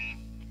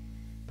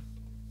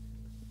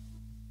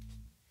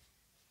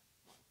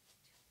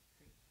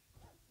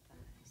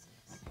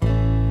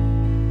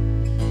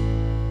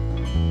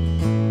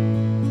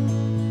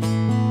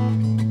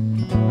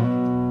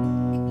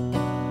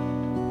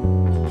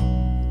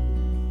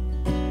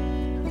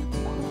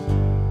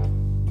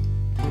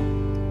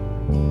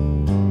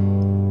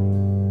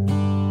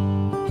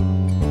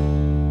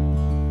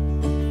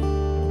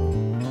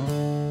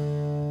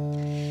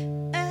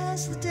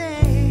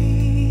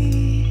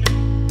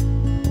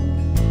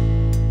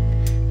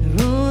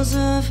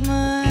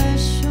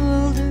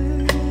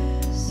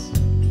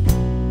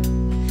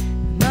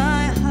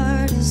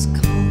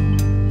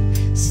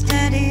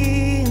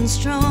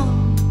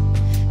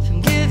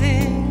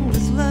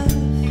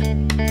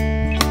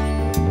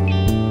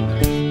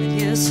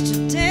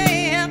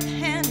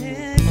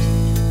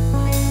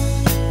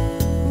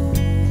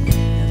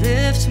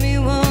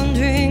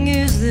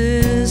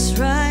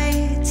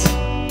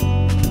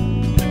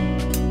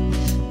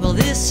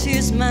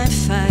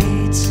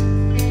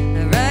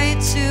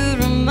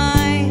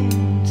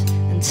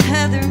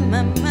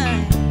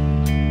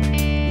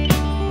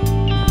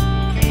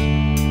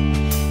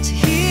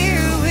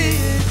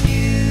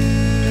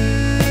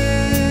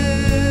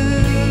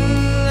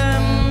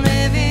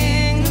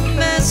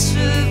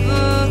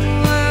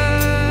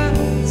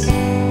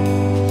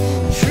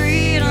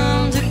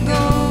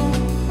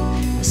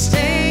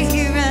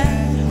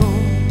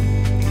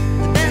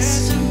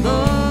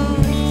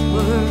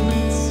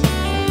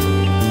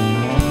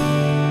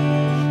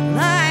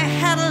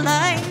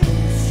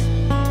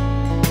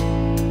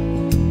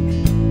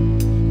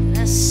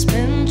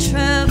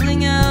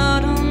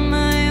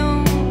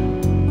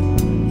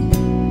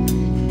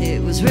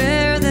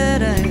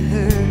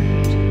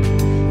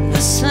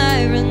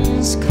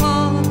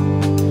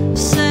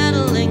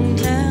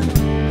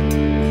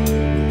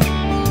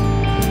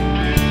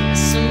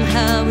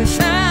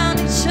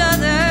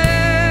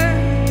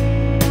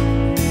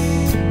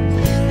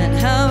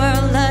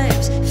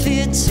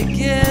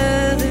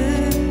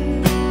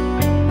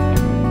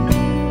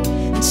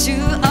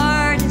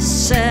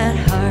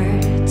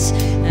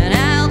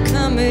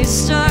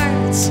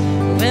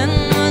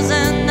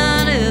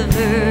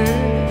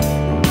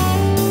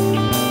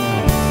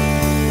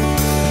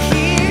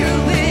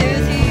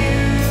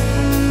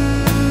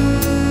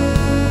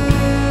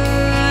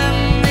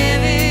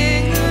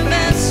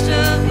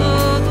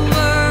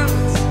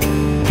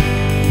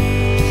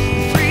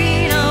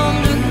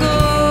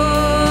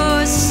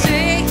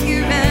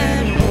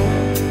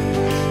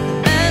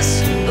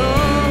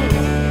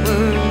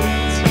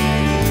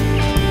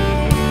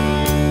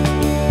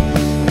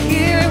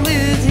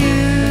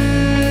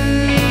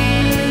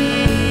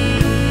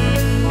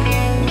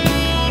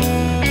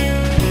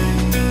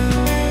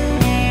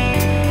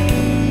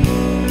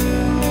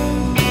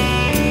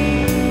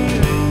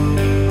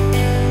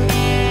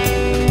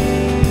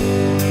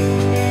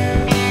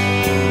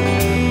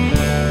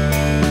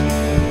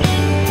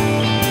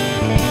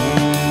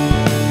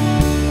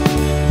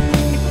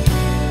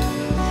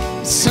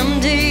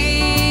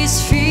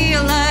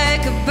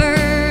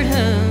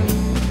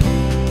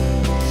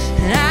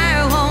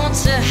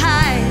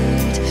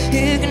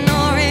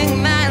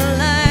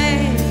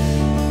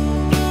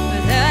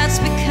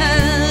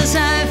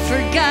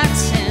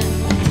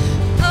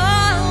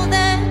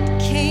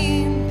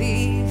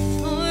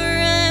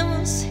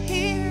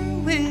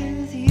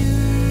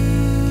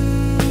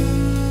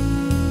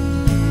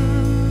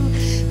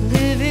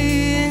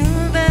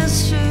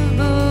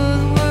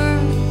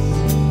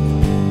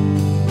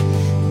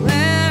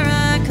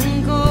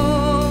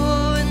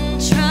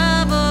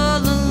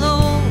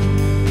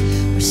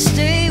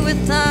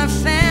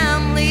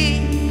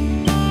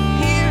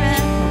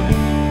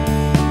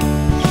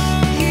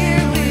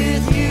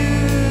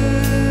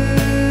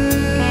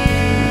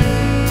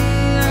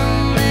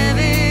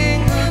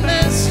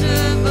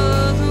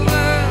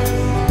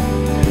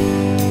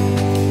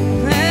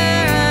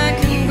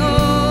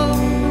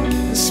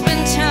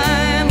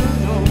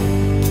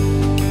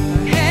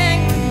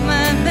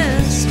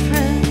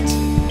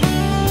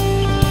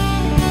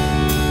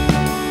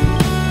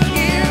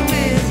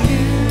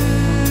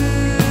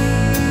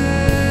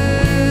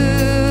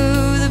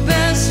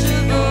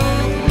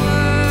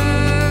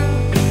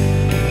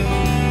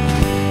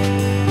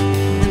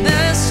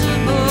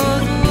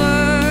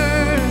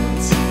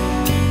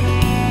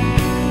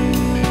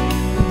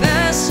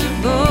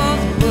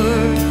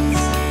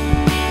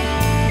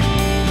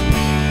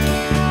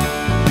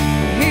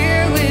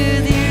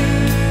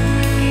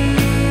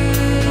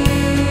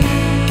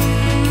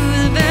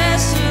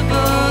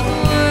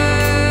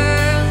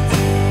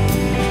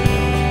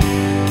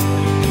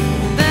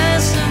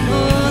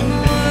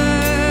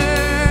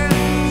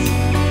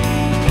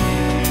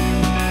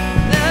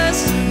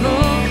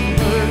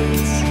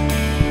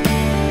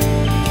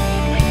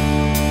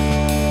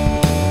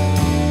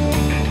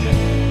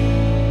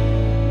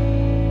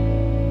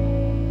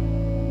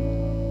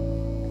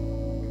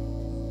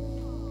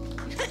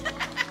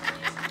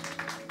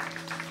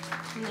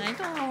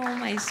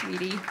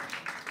 sweetie.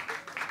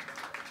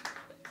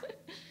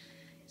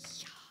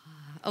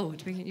 Oh,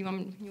 you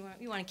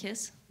want a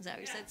kiss? Is that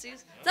what you said,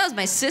 Suze? That was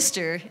my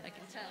sister. I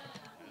can tell.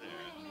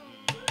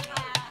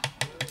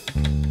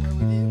 Well,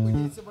 we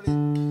need somebody.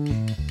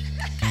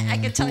 I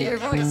can tell your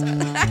voice.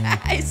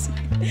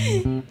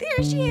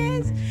 There she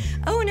is.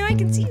 Oh, now I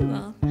can see you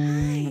all.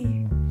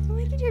 Hi. Oh,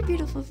 look at your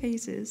beautiful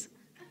faces.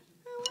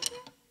 Oh, my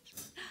gosh.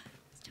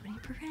 It's Tony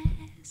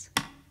Perez.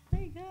 Oh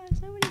my gosh,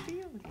 how many for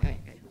you? Okay,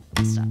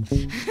 stop.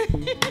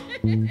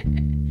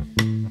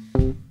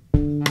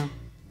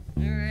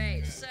 All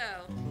right, so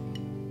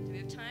do we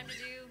have time to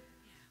do?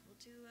 Yeah, we'll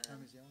do.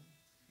 Time is young.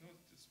 No,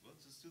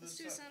 let's just do Let's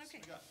this. do a sound,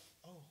 okay.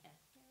 Oh,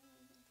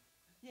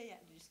 Yeah,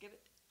 did you skip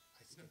it?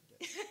 I skipped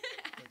it.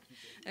 Like you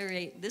did. All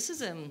right, this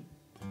is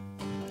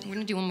we're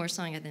gonna do one more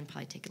song and then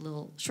probably take a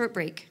little short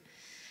break.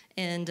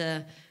 And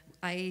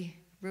I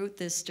wrote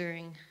this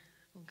during,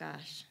 oh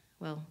gosh,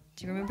 well,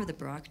 do you remember the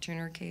Brock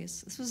Turner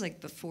case? This was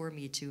like before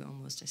Me Too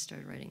almost. I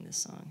started writing this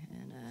song,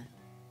 and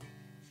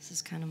this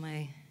is kind of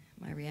my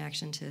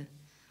reaction to.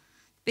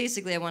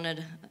 Basically, I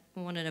wanted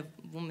a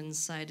woman's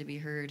side to be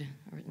heard,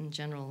 or in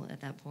general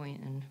at that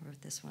point, and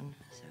wrote this one.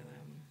 So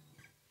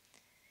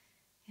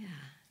yeah,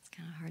 it's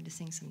kind of hard to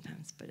sing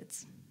sometimes, but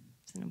it's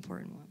an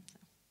important one. So.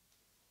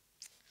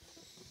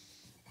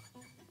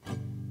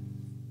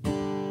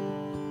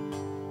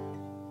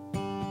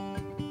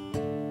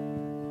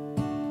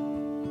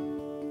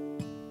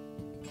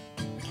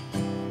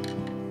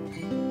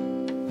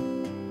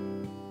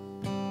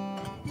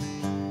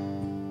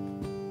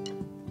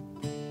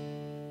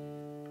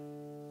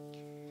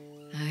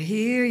 I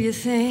hear you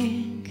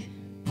think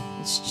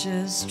it's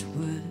just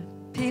what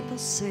people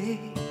say.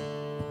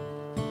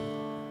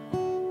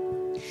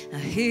 I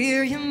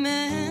hear you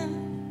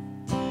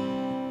meant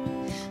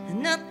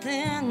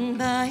nothing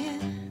by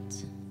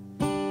it.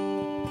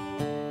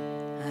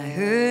 I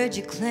heard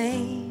you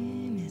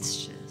claim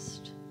it's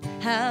just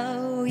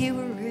how you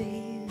were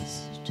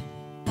raised.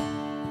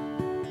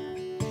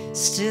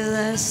 Still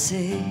I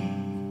say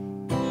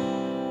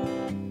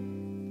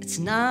it's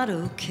not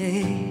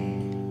okay.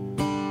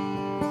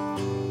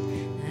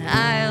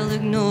 I'll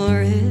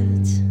ignore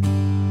it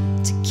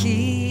to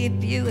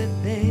keep you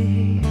at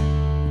bay.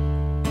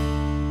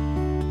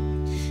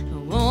 I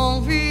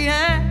won't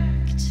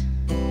react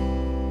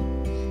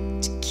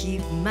to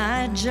keep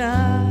my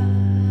job.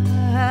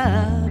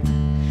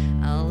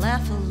 I'll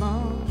laugh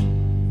along,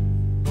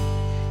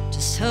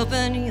 just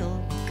hoping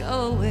you'll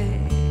go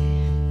away.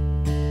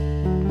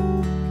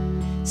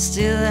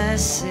 Still I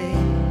say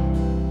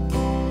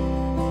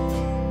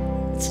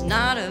it's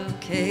not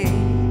okay.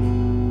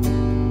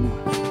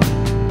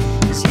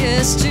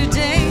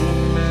 Yesterday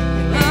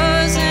it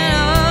was an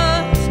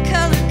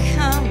off-color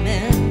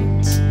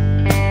comment,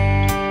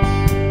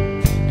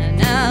 and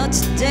now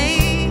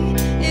today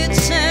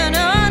it's an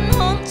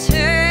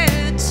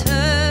unwanted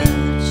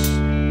touch.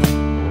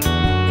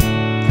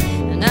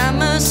 And I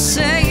must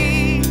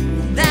say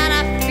that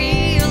I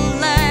feel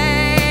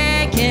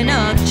like an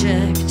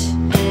object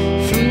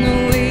from the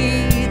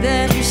way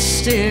that you're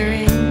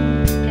staring.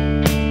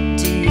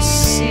 Do you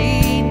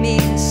see me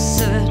as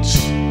such?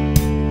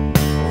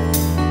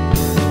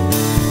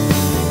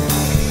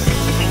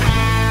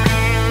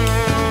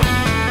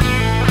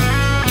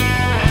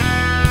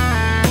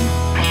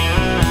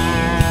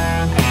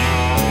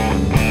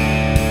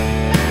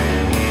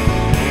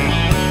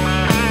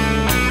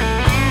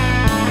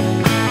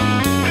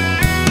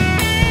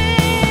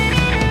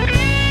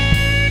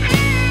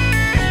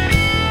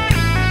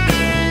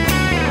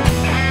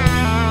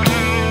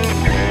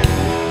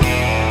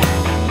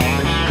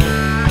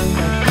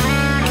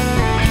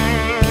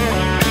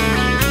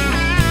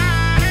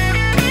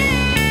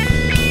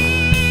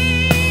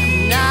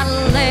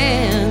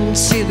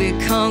 To be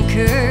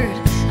conquered,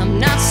 I'm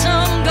not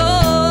some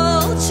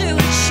goal to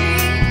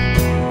achieve.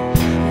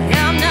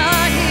 I'm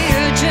not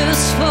here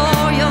just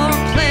for your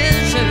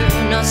pleasure,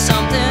 not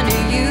something to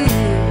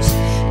use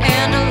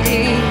and to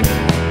leave.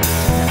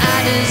 I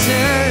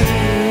deserve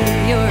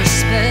your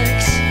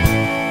respect,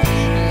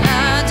 and I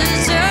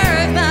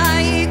deserve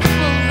my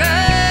equal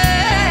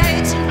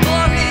rights, and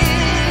for it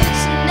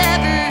to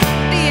never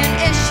be an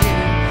issue,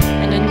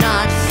 and to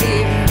not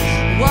fear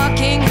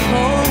walking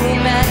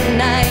home at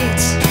night.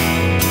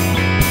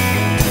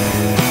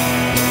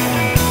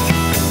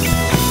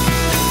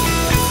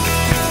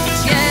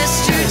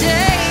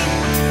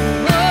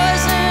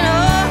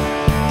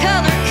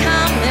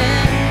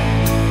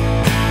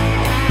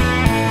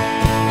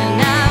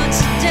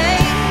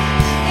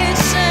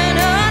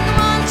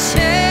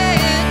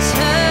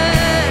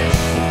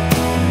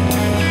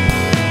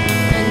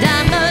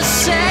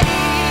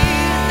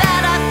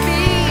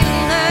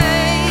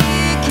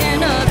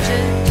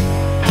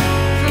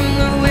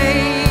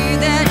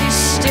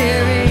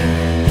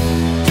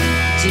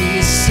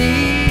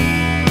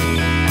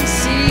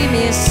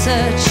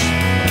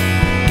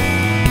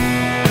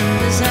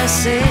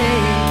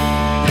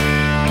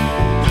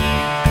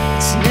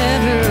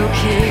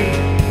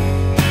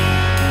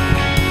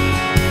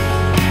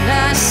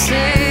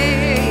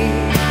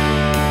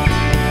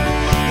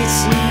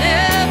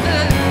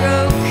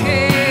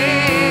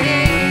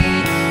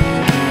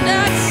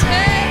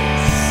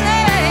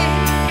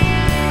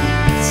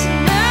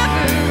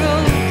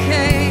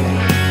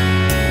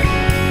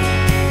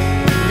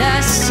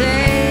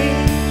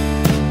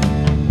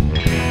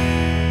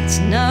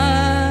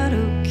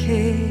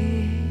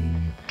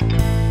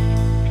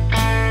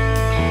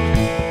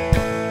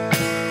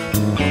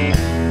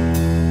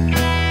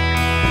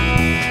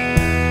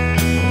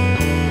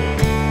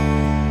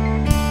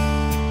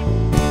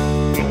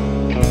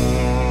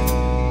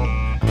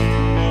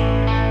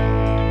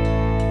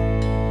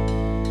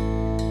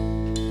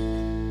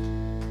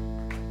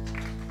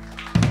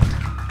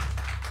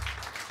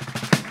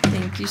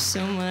 you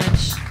so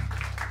much.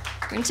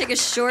 We're gonna take a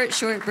short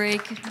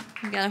break.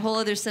 We got a whole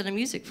other set of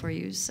music for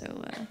you, so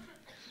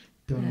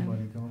Don't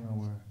nobody go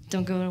nowhere.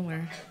 don't go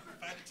nowhere.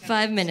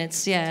 5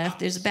 minutes, yeah.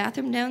 There's a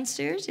bathroom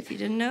downstairs if you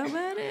didn't know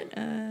about it.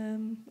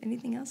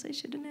 Anything else I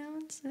should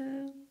announce?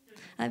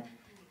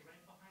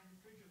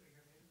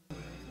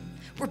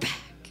 We're back.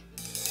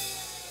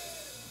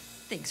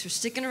 Thanks for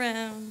sticking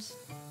around.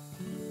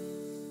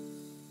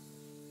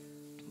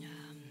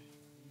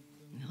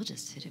 We'll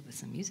just hit it with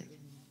some music.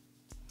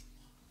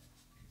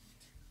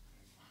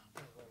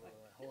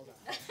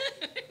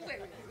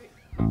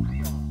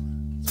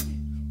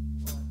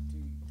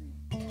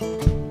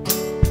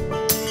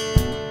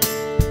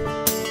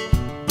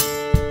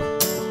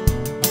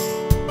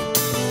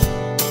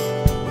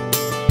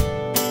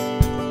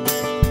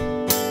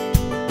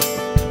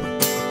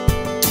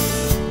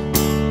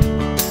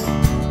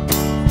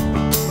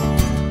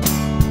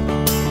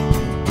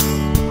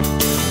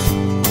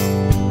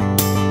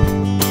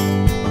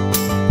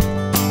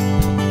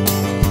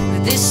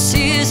 This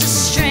is a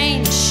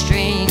strange,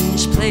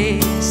 strange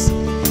place.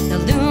 The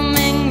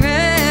looming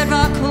red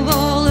rock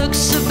wall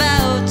looks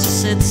about to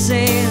set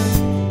sail.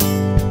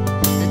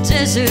 The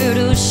desert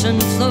ocean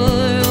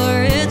floor,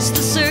 or it's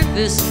the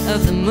surface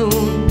of the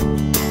moon.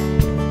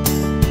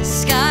 The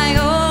sky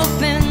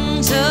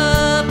opens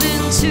up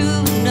into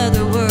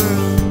another world.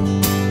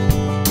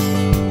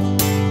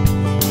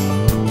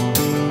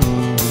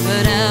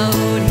 But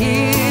out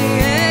here,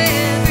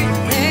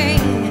 everything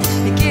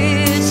it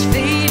gets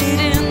faded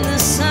in the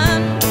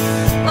sun,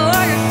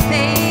 or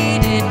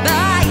faded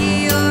by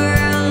your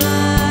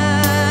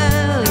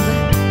love.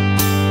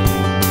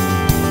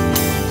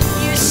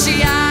 You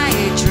see, I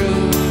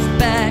drove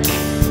back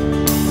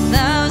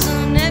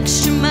 1,000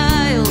 extra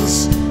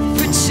miles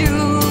for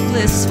 2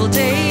 blissful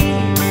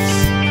days.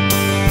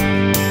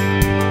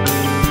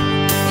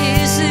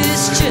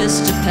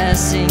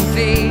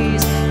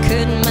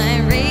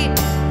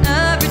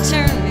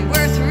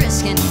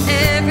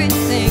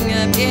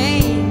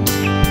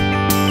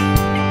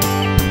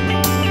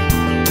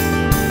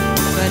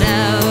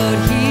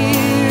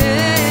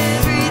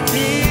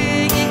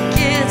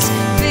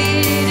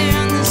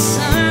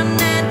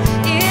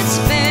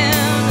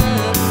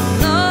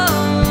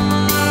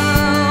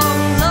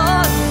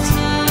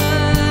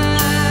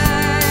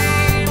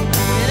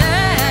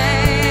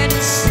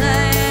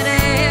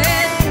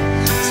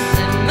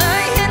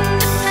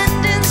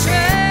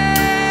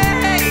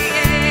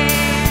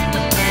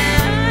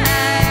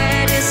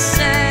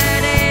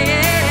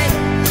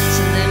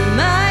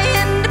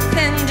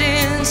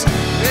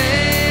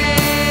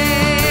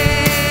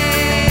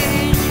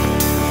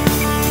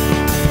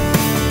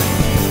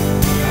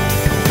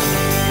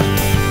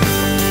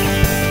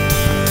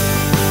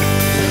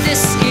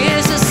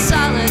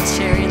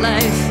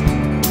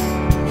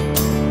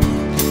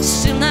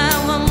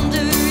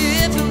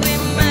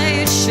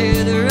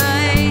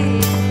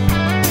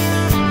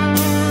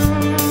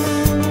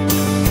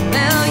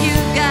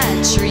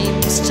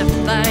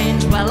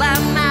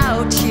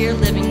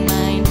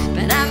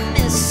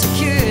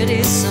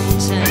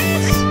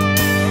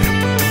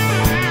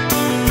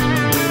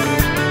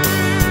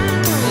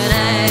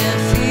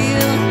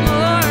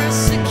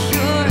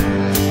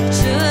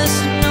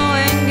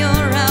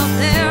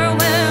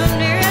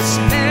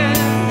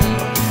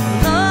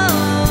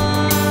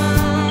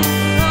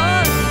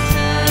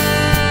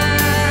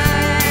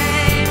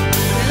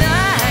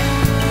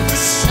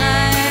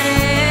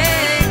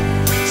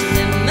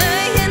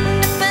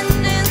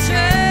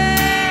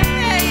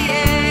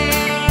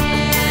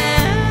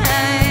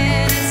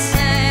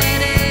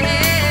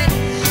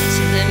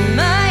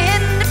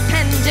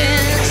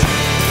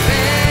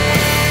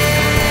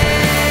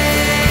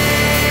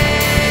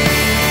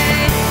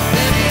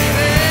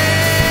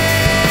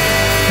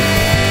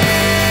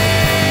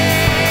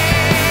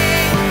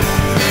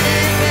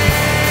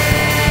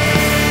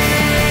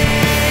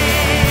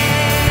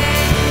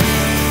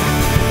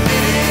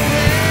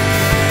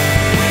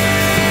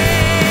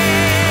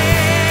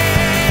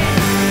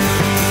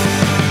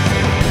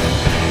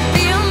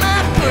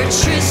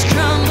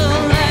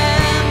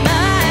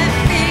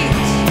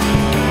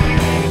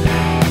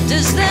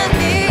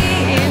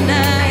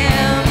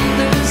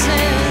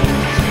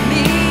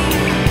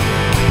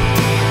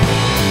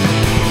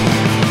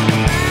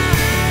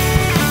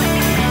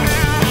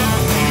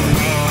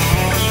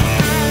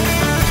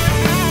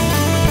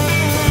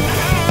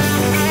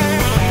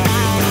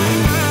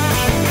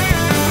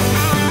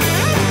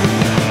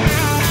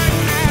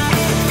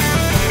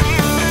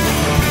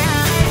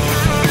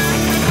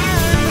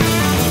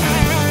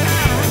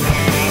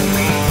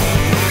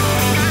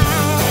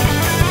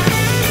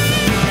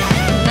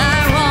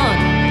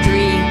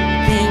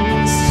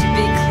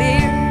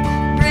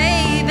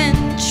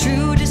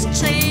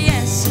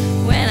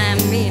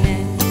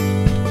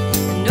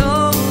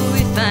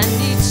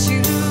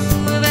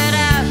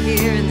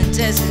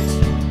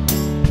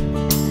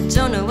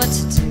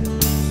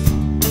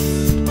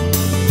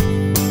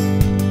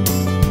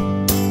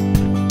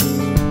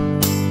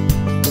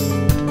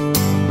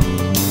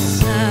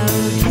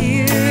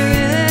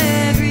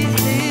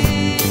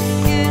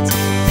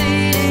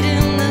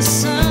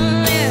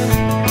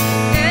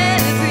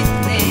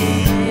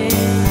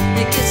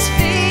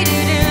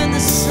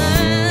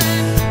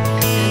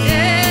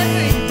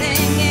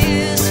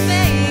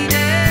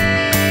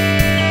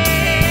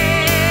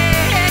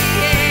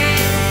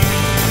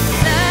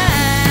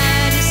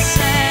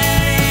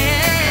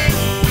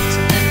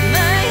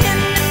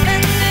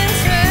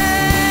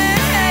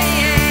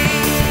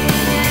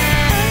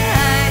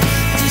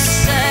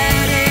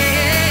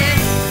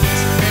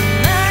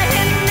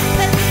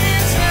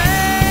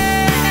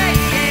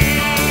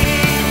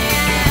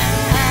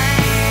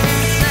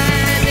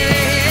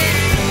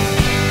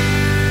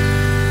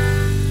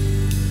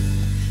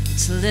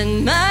 So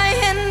then my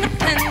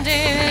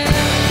independence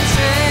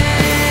reign.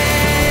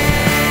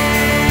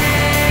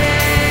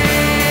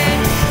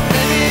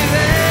 Let me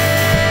reign. Let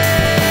me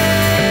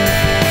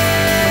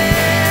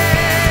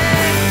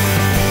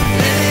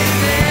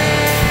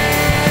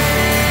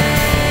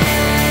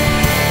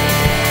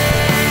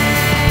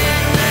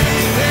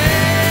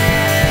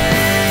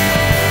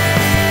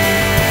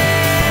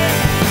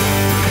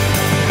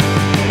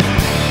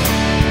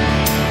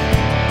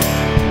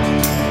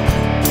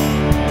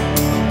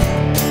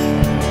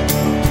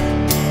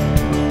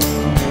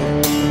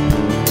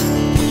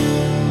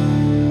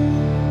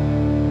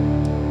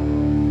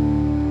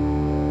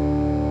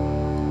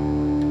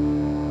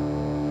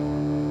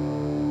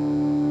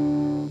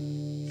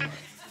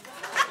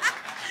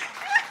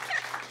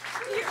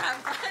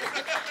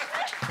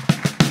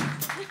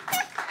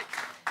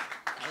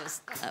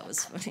That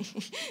was funny.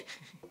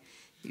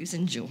 He was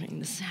enjoying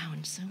the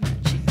sound so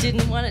much. He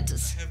didn't want it to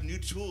I have new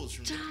tools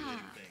for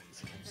manipulating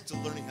things. I'm still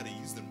learning how to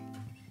use them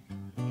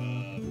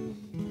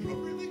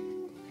appropriately.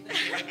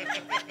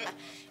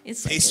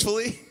 It's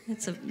Tastefully.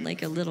 It's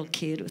like a little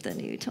kid with a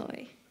new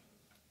toy.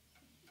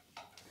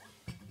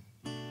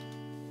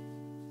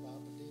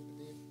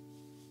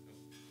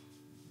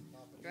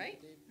 Right?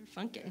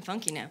 We're getting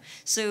funky now.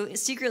 So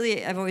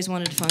secretly, I've always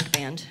wanted a funk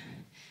band.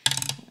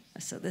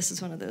 So this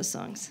is one of those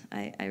songs.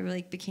 I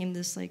really became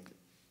this like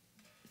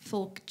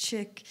folk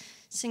chick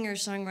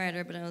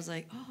singer-songwriter, but I was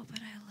like, oh, but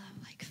I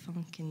love like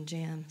funk and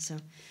jam. So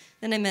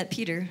then I met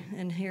Peter,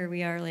 and here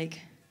we are like,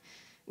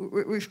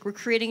 we're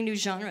creating a new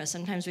genre.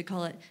 Sometimes we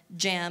call it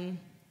jam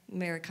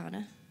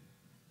Americana.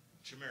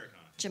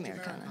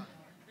 Jamericana.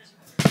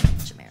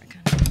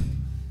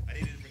 I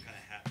need a different kind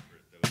of hat for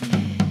it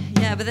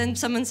though. Yeah, but then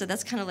someone said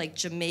that's kind of like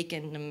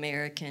Jamaican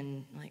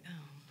American, like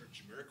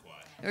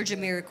Or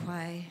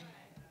Jamiroquai.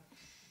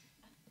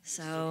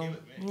 So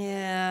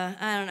yeah,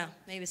 I don't know.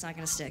 Maybe it's not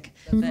gonna stick,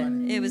 but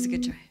it was a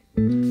good try.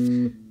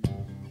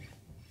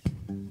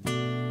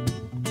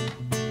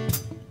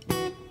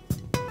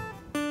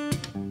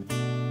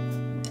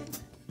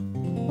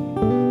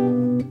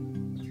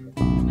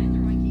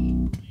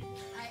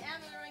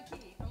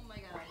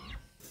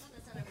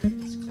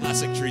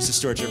 Classic Teresa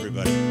Storch,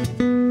 everybody.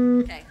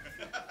 Okay.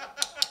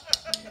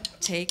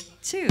 Take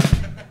two. Okay.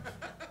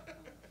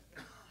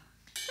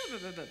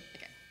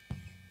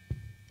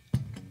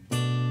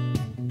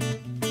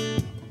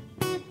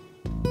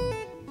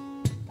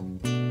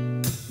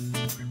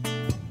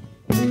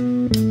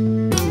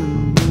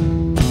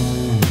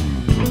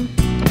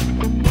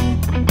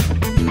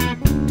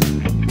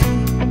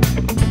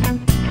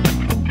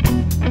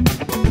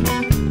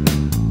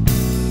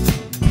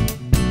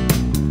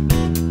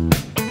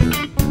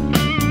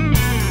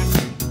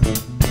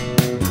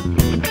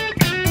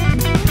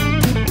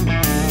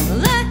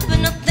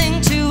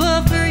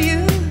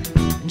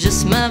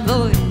 My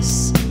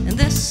voice in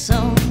this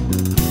song,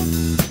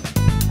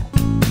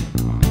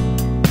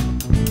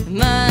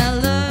 my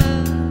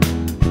love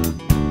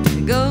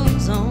it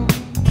goes on.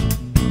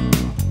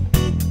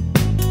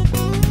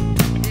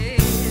 Yeah.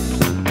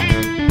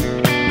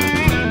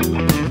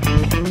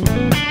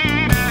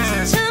 So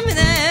tell me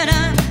that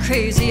I'm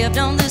crazy. I've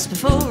done this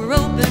before,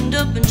 opened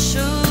up and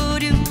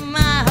showed you my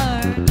heart.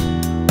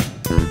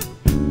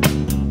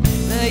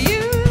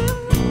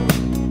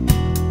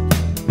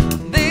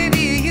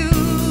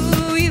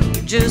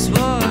 Just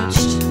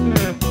watched.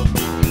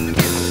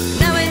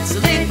 Now it's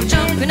late for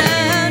jumping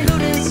out.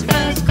 Notice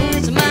fast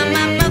close to my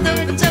mouth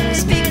opens up to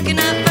speak, and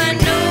I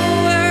find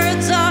no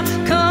words are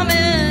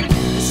coming.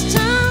 This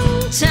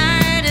tongue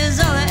tied is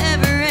all I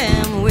ever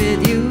am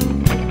with you.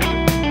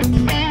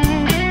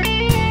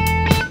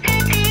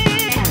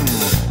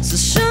 So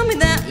show me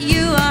that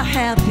you are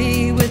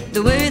happy with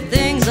the way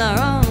things are.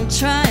 I'll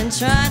try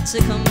to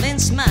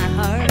convince my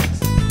heart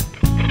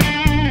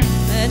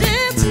that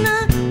it's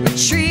not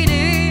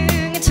retreating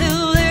until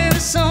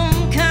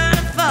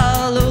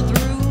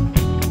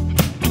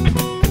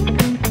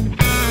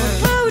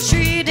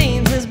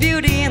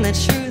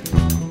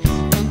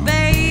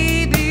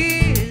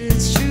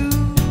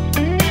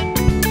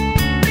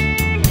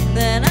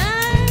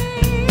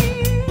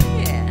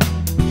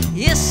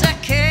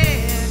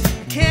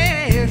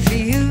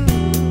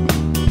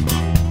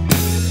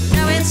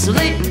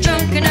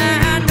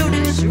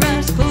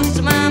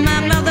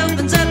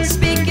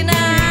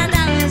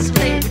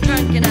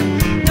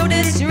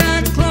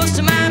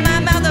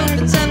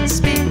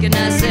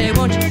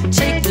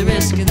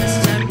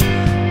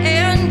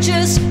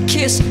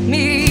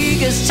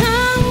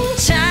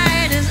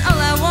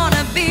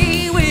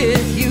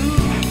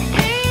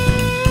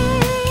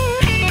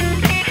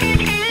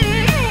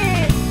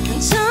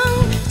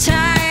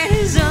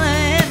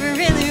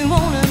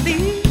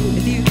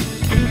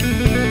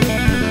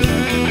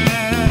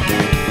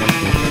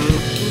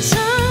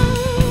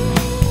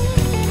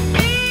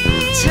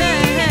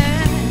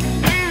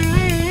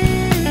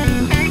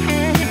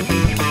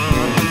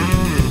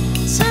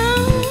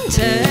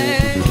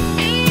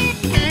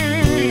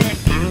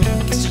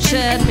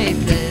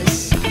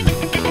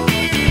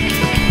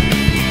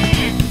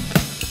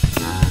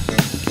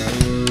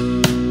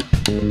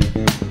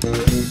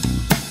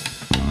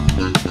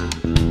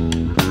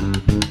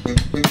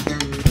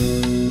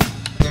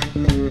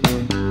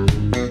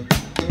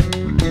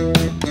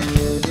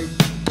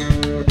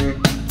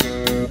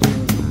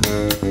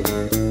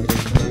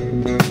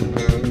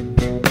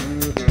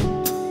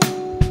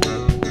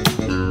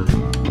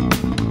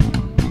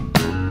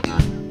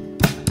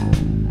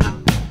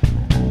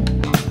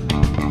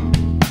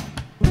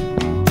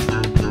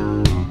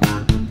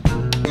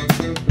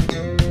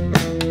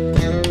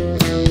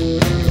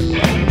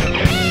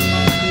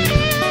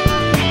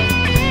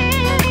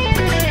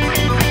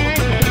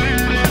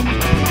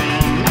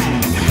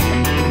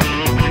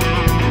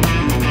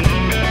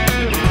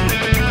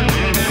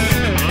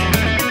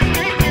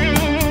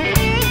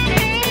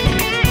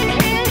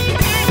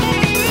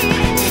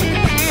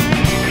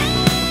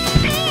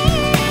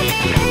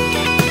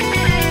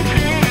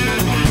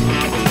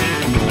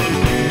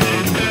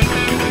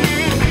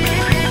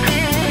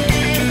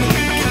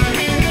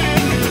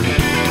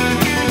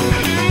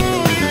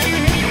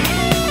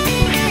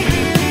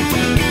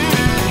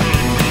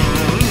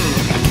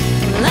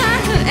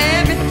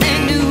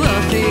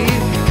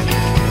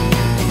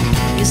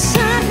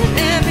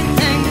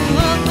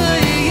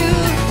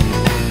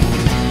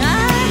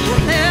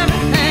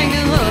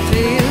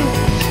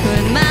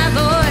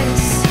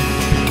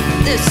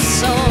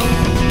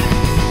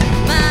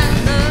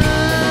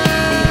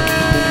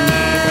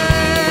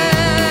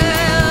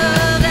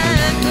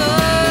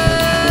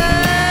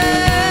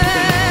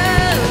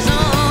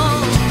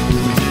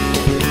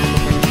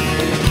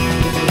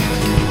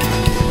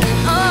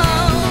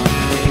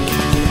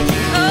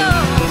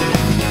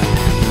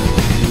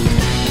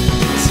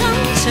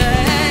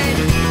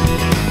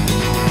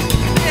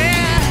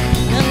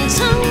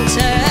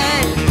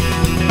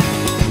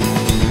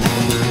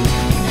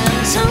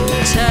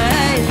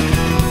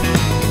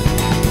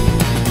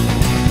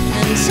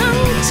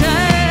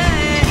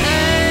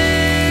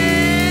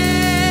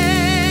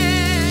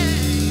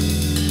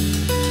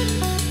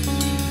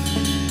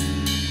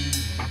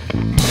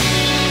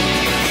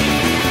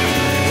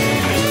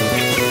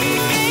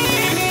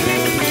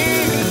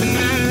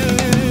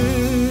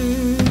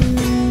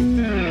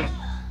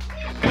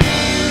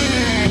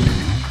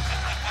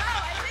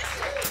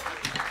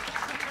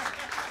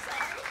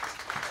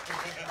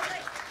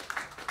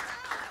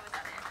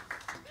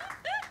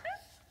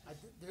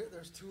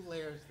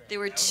There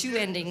were two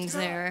endings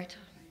there.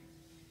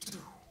 So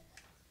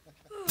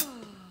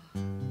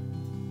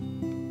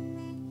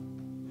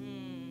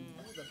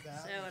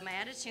am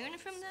I out of tune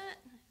from that?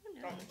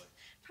 Who knows?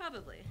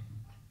 Probably.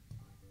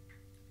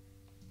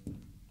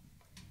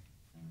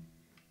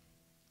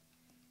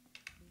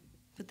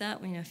 But that,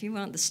 if you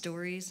want the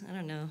stories, I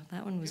don't know.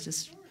 That one was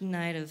just a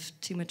night of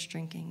too much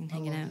drinking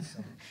and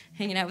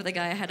hanging out with a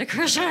guy I had a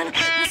crush on.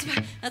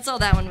 That's all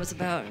that one was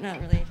about. Not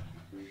really,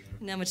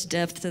 not much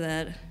depth to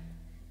that.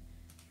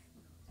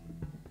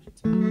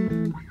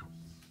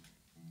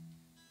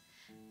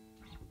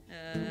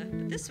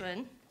 But this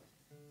one,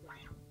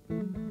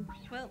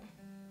 well,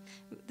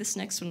 this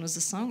next one was a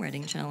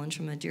songwriting challenge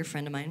from a dear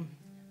friend of mine.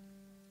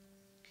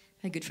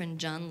 My good friend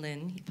John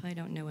Lynn. You probably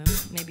don't know him.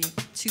 Maybe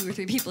 2 or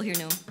 3 people here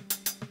know him.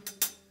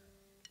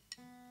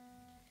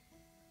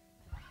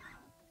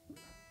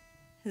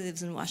 He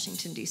lives in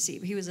Washington, D.C.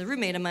 He was a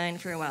roommate of mine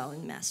for a while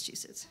in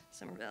Massachusetts,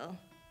 Somerville.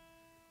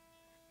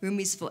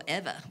 Roomies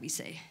forever, we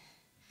say.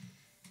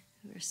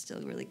 We're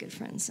still really good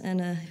friends.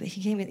 And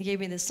he gave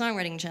me this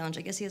songwriting challenge.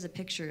 I guess he has a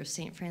picture of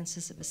St.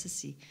 Francis of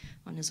Assisi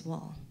on his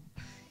wall.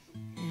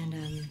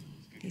 And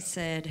he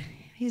said,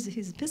 he's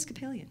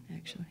Episcopalian,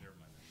 actually.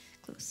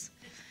 Close.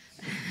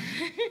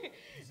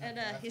 And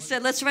he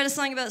said, let's write a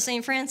song about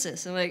St.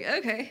 Francis. I'm like,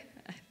 okay.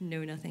 I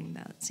know nothing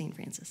about St.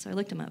 Francis, so I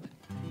looked him up.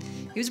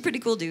 He was a pretty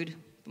cool dude,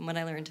 from what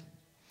I learned.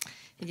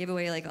 He gave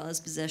away all his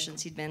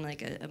possessions. He'd been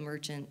like a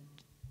merchant,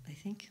 I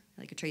think,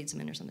 like a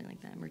tradesman or something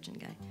like that, a merchant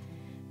guy.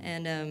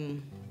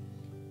 And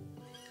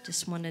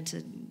just wanted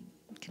to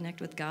connect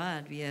with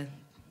God via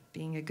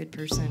being a good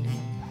person and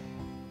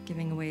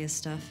giving away his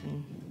stuff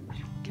and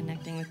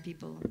connecting with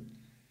people.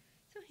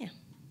 So yeah,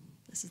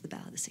 this is the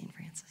Ballad of St.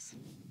 Francis.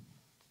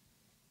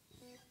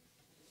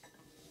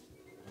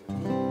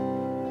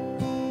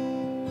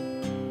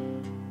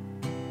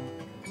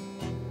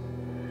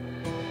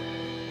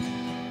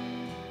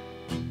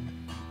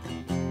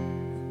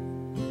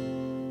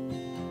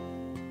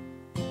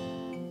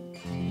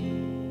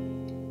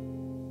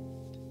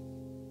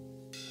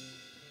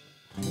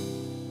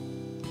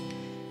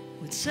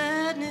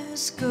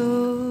 Sadness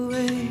go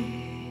away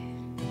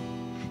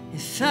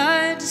if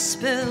I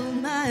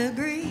dispelled my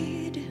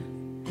greed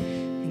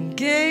and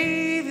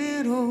gave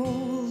it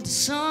all to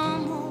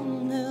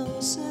someone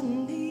else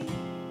in need.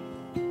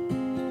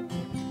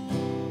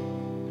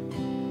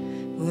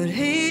 Would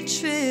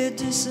hatred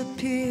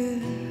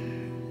disappear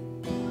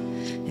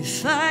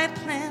if I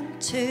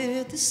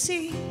planted the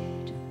seed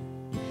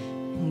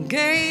and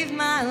gave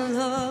my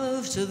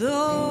love to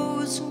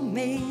those who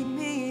made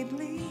me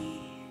bleed?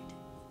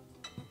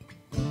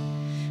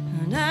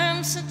 And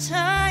I'm so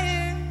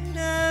tired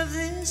of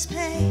this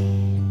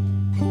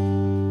pain,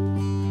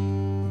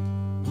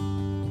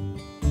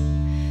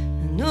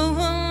 and no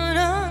one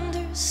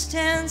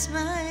understands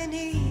my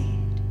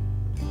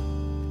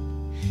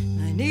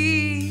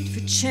need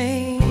for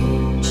change.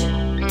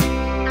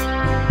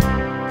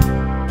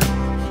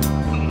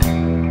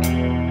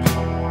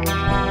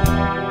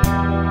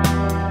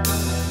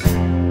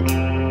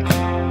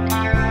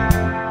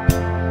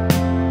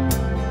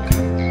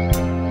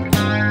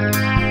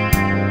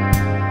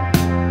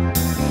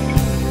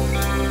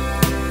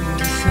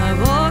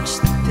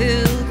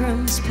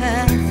 Pilgrim's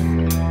path,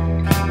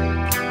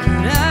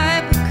 could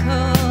I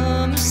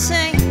become a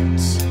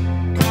saint?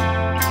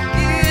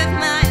 Give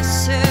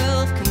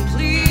myself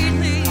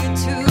completely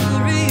to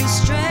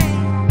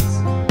restraints.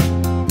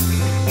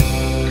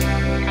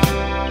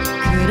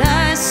 Could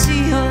I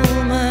see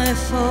all my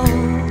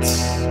faults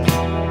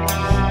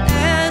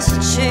as a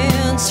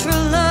chance for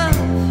love?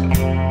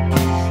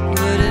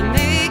 Would it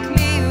make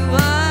me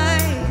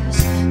wise,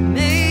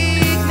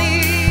 make me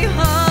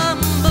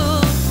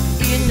humble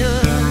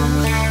enough?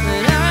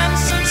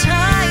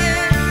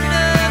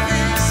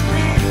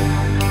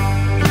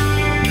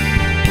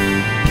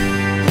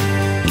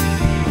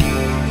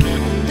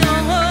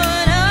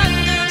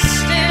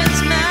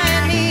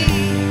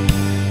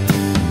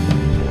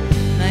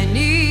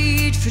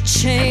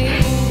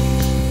 Change.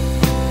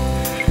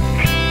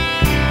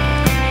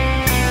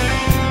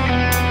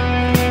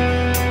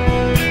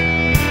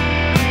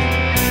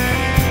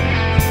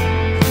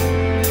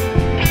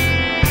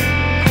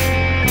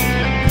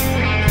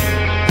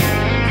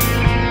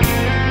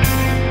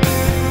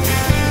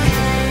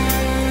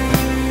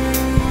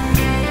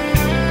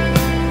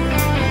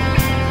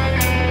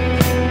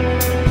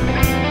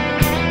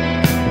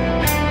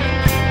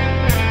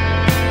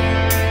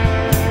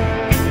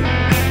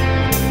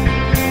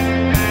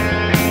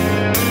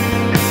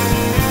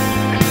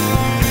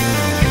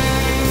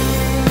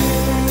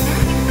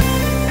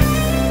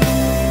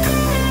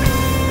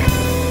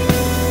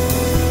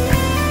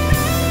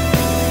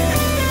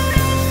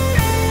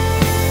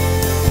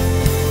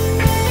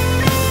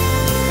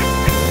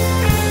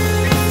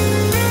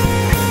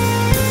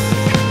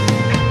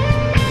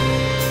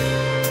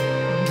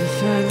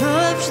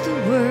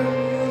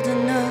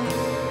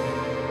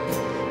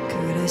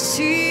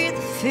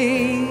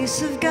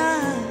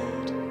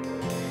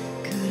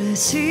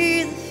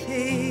 See the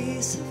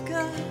face of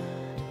God.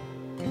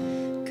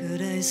 Could but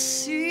I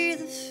see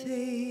the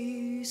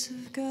face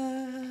of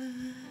God.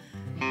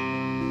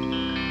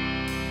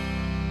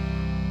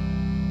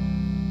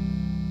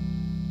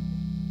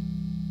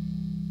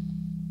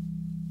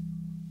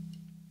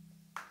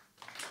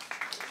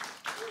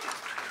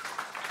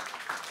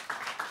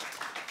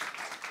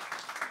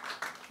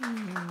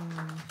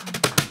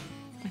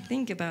 I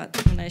think about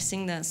when I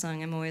sing that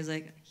song, I'm always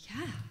like,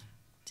 yeah,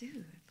 dude,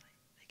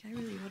 like I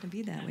really want to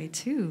be that way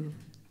too.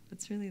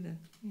 That's really the,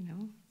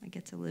 I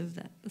get to live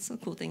that. That's the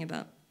cool thing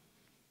about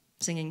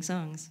singing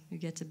songs. You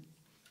get to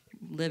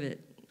live it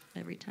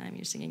every time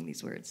you're singing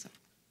these words. So.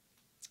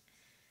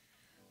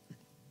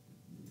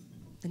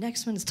 The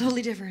next one is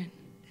totally different.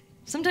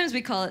 Sometimes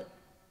we call it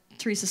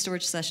Teresa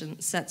Storch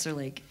sets are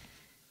like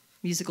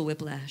musical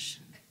whiplash.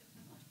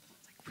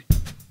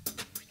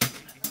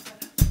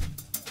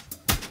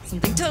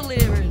 Something totally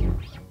different. You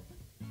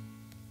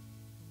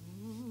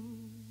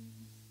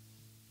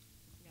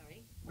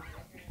ready?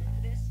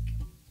 This.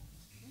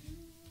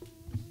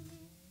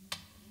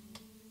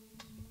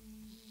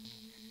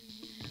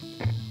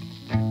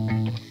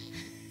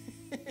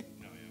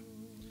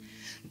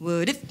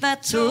 What if I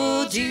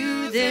told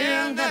you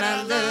then that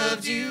I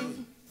loved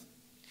you?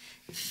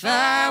 If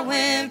I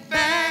went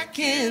back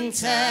in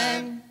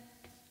time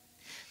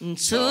and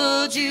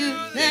told you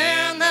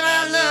then that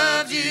I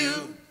loved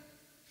you,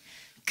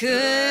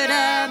 could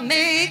I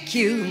make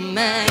you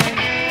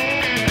mine?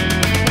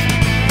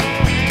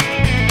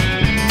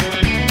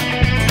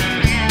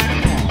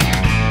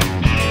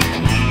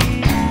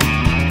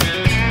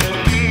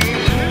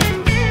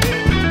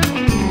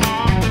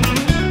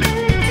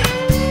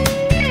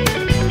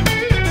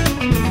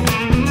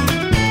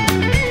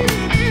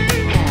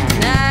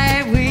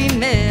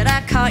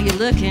 You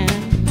looking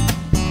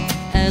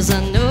as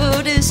I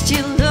noticed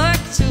you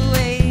looked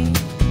away.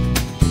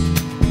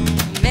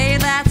 May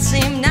that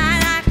same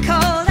night I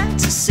called out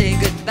to say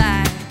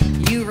goodbye,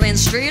 you ran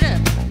straight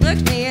up,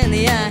 looked me in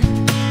the eye.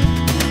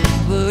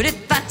 What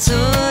if I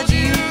told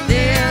you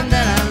then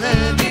that I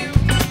love you?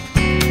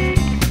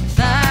 If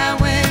I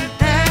went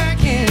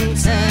back in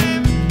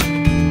time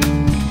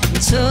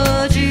and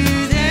told you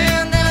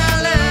then that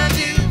I love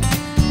you,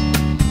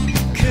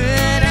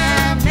 could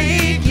I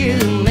make you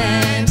mine?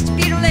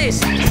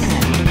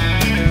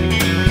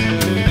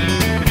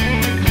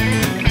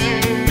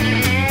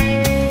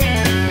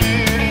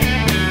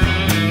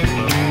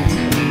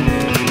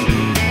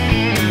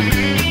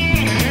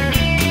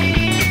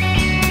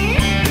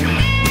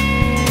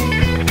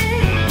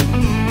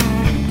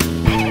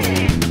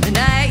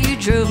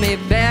 Drove me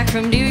back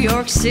from New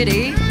York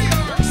City.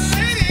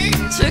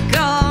 Took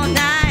all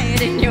night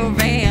in your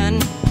van.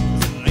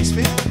 Nice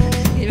van.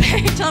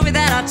 You told me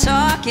that our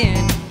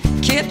talking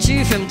kept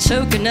you from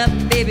choking up,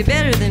 baby,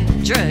 better than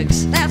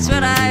drugs. That's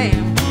what I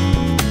am.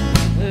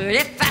 But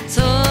if I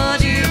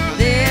told you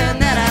then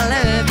that I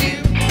love you,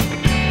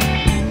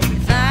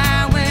 if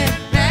I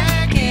went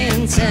back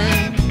in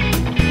time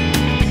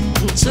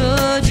and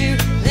told you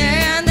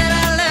then that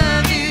I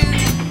love you,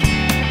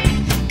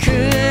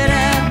 could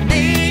I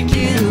make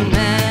you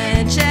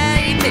mine?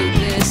 Shall make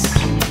this?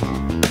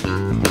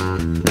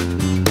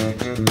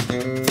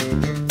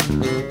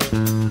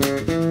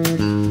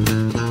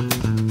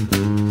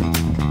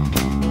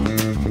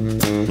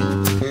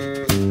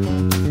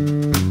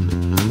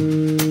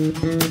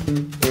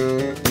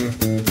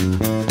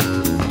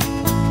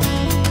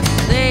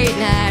 Late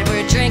night,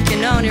 we're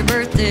drinking on your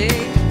birthday.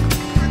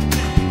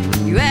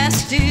 You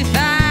asked if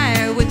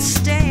I would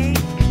stay.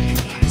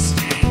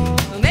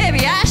 Well,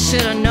 maybe I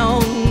should have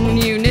known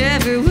you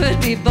never would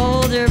be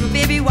bolder. But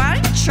baby, why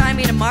don't you try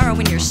me tomorrow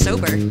when you're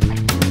sober?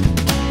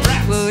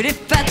 What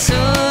if I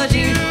told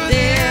you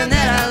then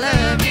that I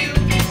love you?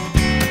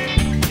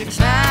 If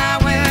I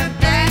went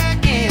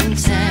back in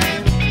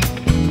time,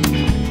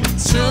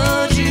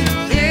 told you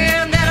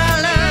then that I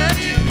love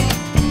you,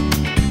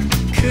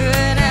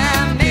 could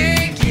I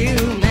make you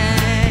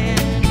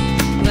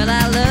mine? Well,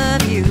 I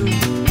love you,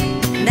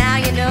 now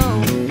you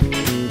know.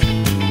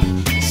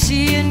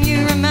 Seeing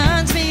you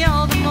reminds me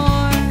all the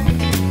more.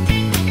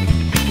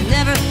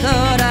 Never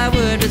thought I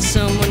would, but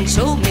someone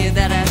told me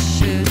that I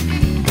should.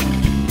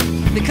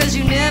 Because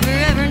you never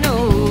ever know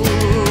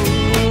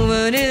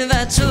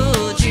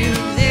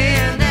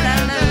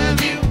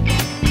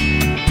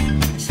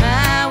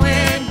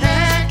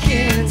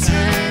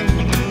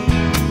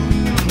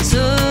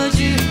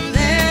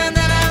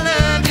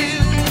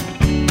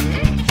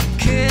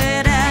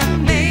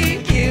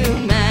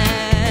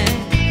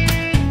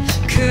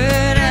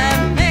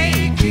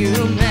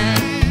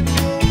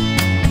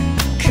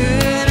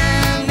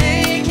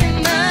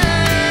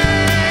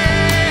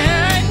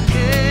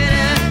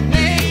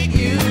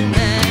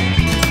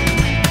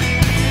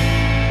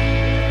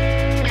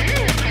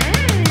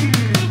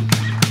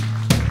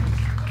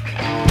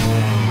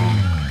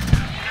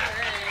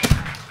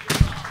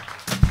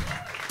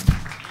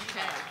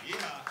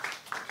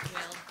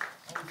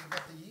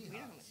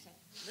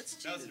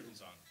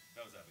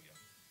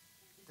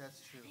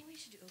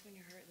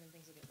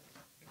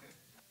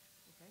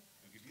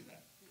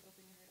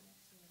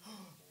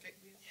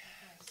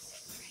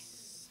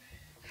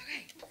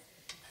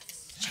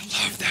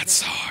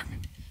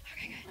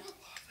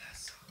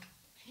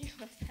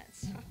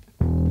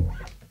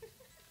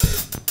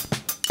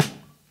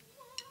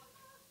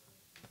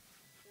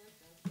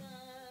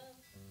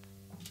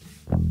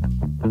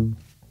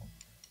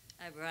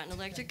brought an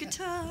electric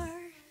guitar.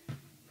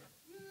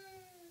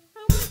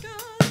 Oh my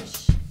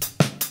gosh.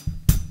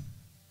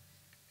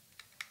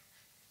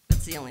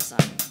 That's the only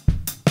song.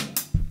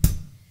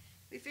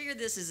 We figured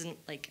this isn't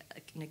like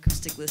an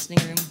acoustic listening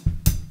room.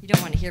 You don't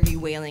want to hear me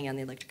wailing on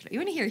the electric guitar. You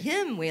want to hear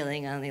him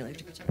wailing on the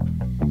electric guitar.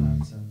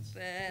 Nonsense.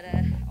 But,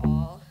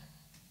 Oh,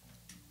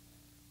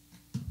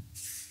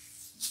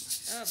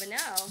 but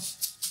now,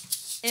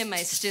 am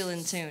I still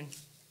in tune?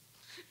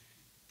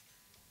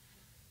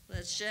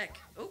 Let's check.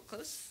 Oh,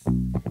 close.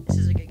 This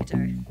is a good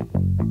guitar.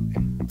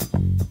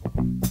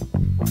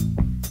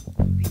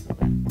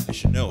 I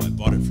should know. I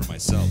bought it for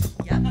myself.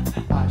 Yep.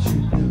 I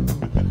should know.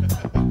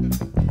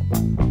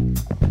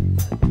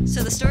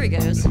 So the story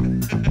goes,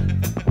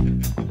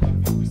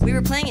 we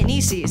were playing at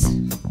Niecy's,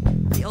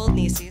 the old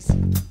Niecy's.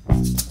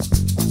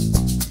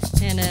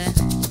 And,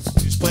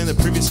 She was playing the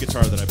previous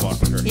guitar that I bought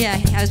for her.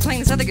 yeah, I was playing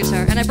this other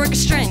guitar, and I broke a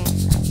string.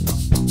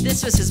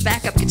 This was his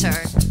backup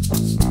guitar.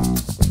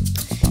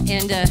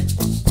 And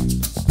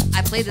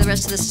I played the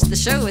rest of the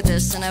show with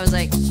this, and I was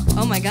like,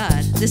 oh my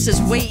god, this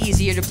is way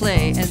easier to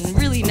play, and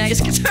really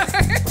nice guitar.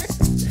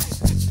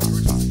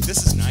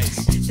 This is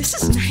nice. This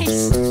is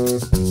nice.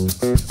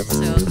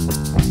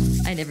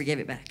 So, I never gave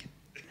it back.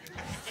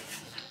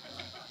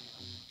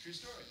 True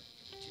story.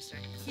 True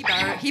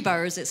story. He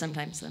borrows it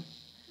sometimes, though.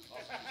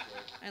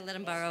 I let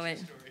him borrow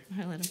it.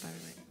 I let him borrow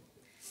it.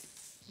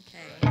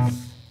 Okay.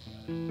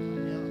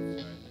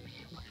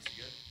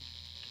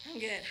 I'm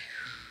good.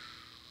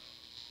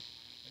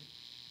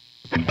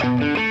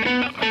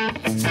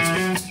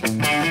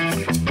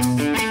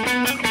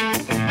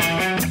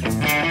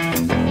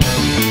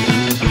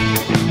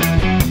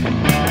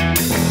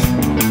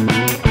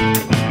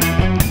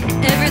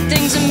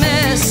 Everything's a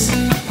mess.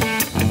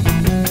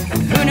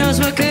 Who knows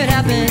what could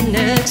happen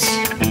next?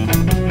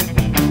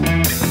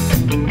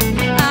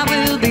 I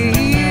will be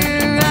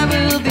here, I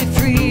will be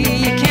free.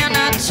 You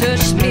cannot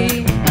touch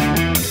me.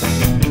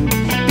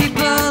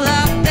 People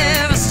out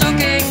there are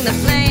stoking the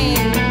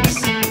flames.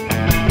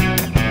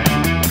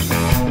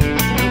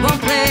 I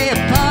won't play a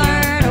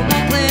part, I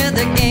won't play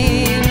the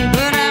game.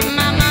 Put up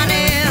my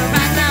money,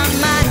 write down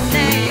my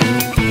name.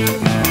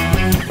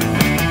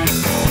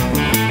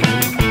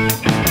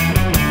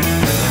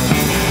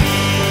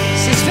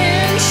 She's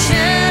been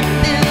shed a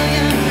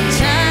million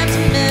times, a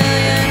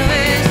million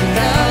ways, for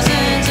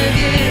thousands of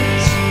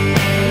years.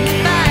 From the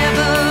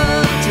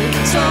Bible to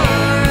the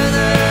Torah,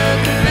 the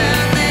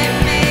Quran, they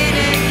made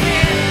it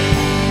clear.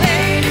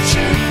 Way the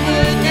truth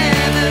would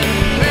never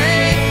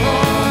break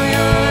for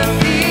your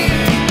fear.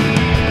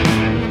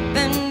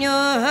 Open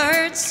your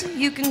heart so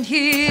you can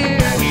hear.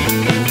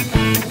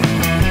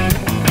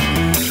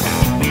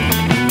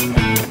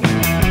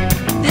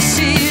 This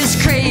is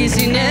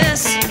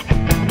craziness,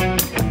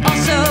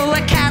 also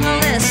a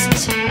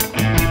catalyst.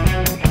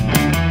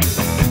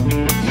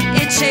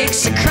 It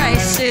takes a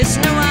crisis,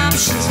 no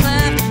options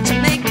left to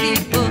make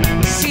people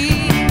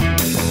see.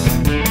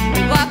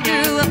 We walk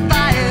through a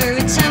fire,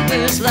 it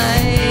tempers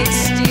like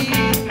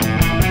steel,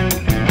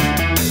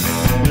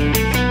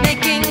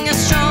 making us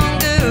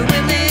stronger,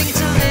 willing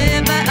to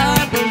live by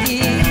our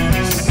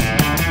beliefs.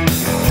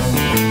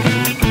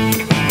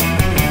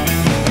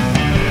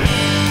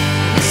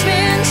 It's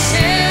been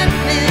said a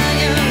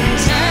million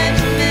times,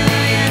 a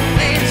million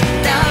ways,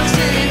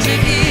 thousands of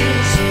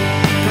years.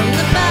 From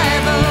the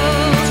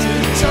Bible to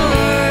the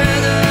Torah,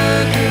 the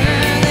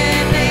Quran, they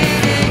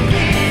made it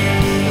clear.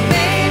 The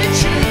way the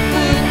truth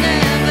would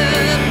never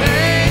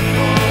break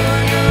for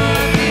your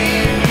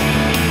fear.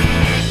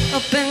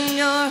 Open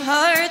your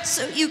heart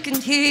so you can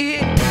hear.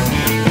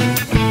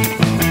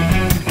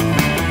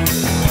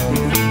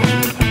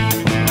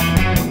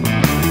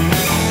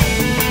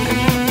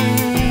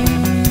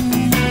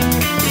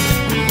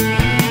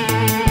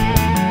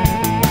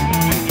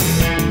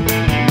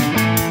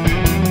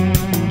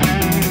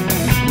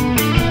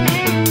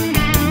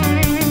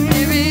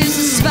 There is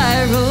a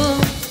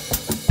spiral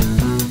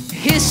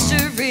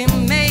history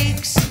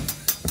makes.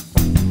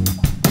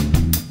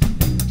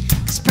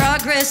 'Cause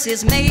progress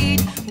is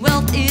made,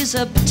 wealth is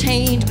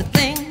obtained, but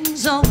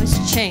things always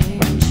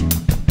change.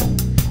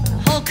 The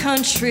whole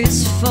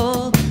country's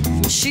full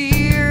from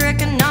sheer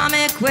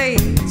economic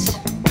weight,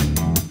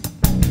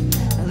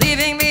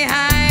 leaving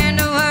behind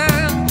a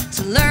world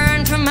to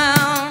learn from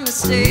our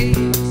mistakes.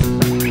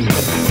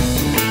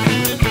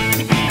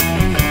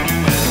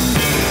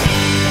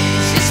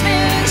 She's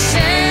been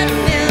said a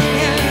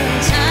million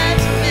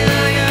times, a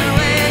million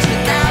ways, for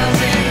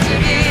thousands of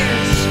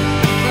years.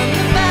 From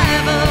the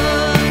Bible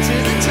to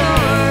the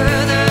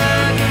Torah, the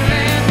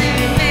Quran, they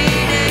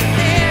made it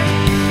clear.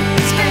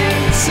 It's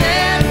been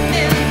said a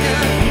million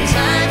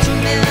times, a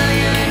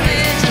million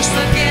ways. Just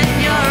look in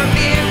your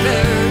mirror.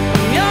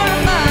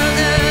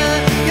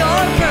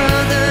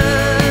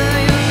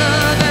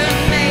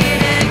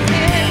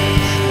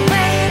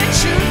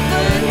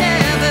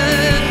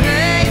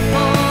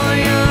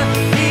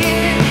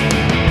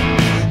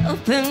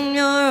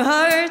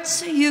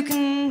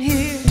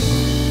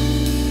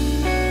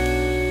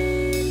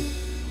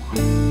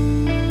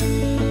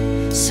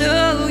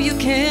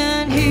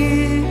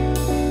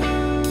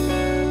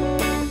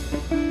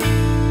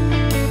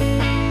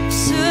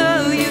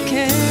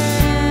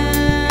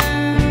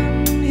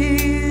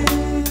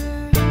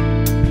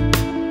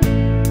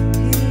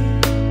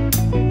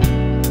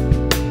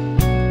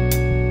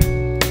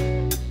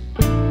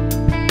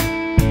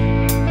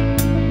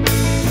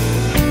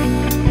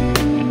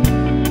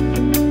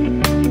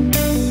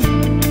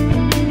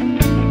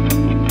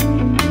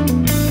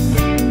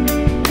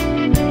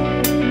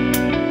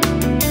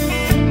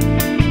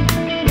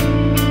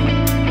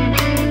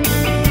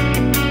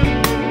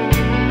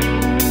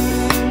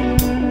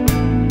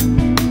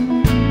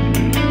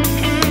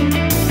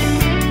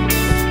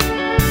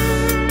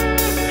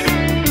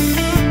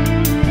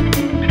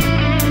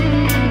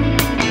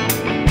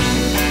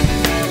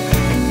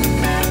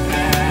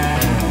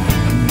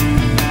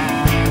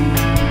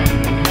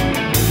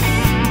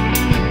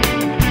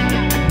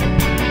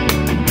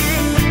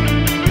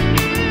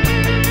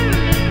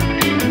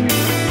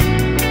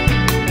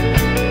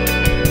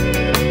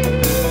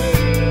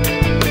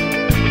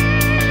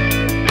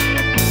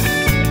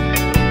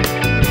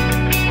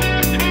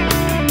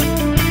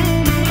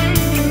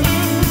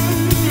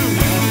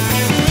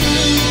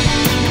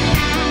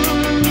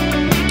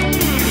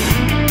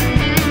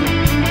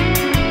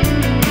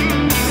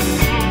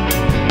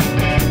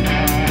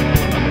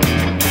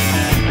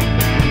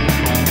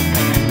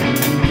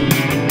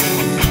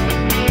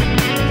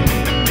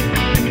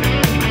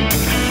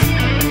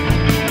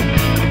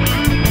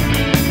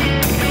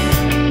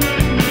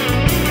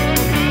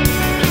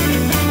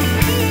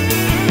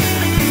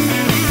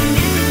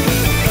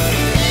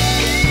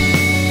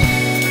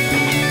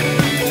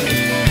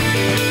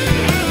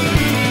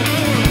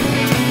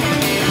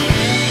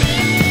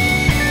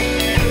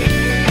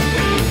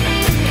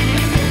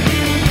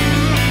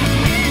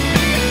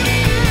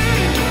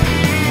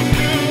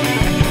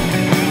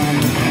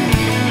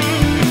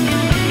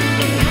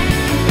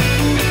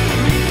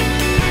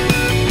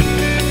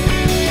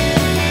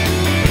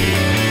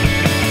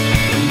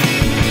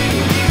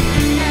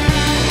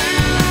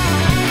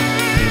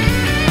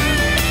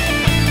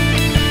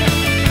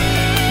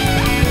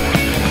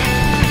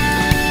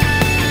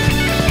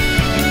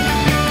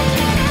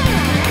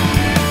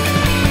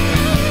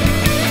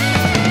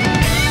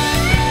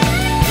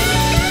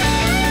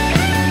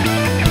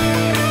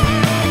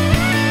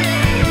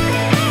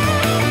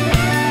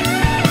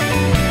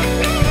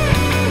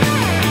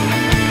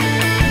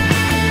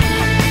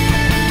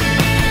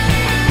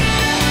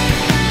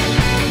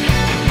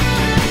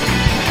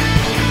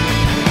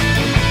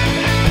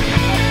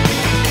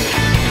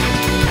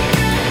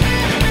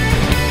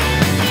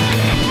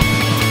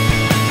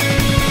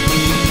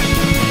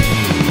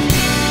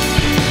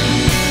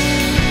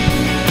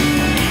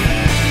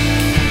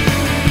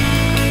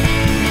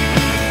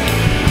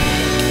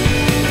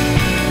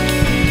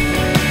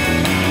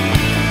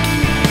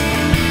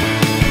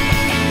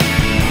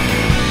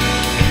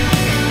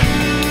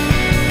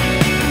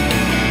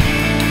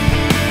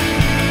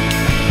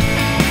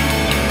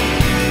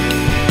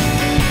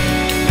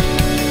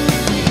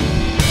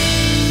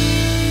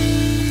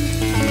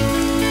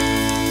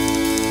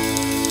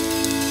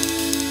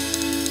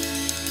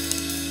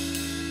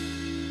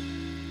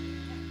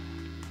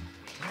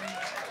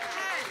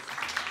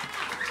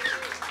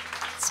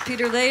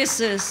 Peter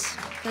Lasis.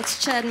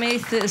 That's Chad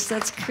Mathis.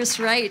 That's Chris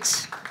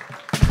Wright.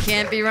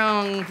 Can't be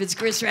wrong if it's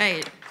Chris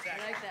Wright.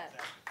 I like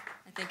that.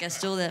 I think I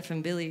stole that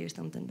from Billy or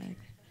something back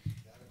there.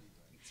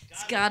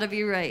 It's gotta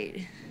be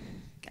right.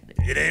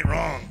 It ain't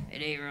wrong.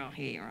 It ain't wrong.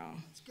 He ain't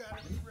wrong. It's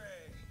gotta be right.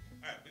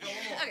 All right, we got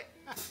one more. Okay.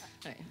 All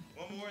right.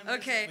 One more.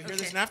 Okay, We hear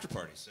this okay. an after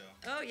party, so.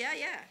 Oh, yeah,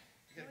 yeah.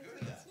 You gotta go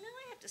to that. No,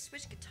 I have to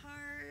switch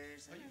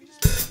guitars. I you don't can know.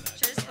 just play on that.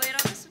 Should I just play it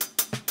on this one?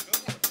 Go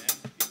for it, man.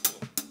 Be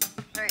cool.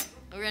 All right,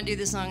 we're gonna do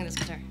this song on this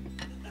guitar.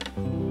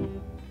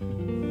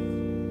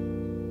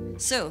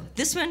 So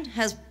this one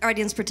has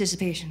audience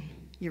participation.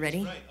 You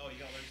ready? Right. Oh, you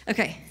gotta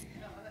learn. Okay.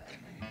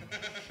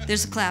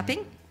 There's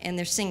clapping and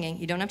there's singing.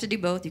 You don't have to do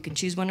both. You can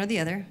choose one or the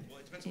other. Well,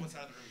 it depends on what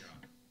side of the room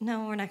you're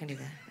on. No, we're not gonna do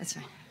that. That's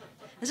fine.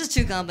 This is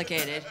too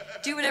complicated.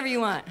 Do whatever you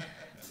want.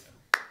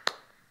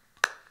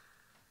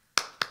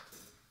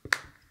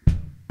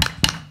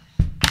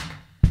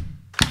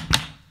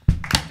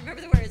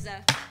 Remember the words,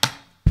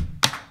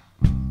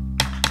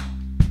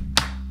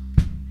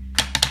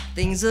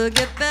 Things will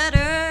get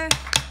better.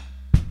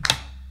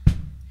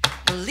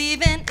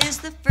 Believing is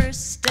the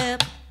first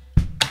step.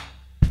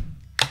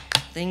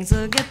 Things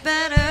will get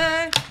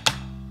better.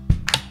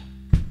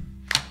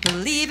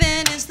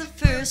 Believing is the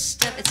first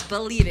step. It's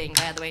believing,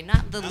 by the way,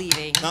 not the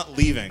leaving. Not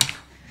leaving.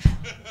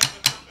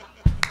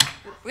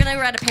 We're gonna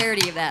write a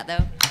parody of that,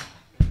 though.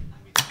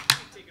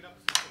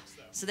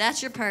 So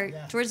that's your part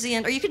towards the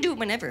end, or you can do it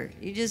whenever.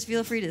 You just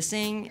feel free to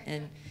sing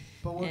and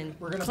But we're and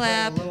going to play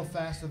clap. a little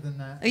faster than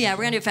that. Oh yeah,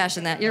 we're gonna do it faster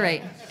than that. You're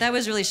right. That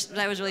was really slow.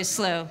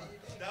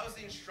 That was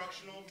the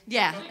instructional.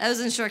 Yeah, that was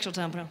instructional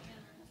tempo.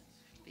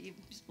 But you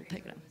we'll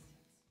pick it up.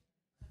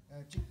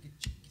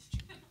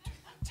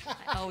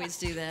 I always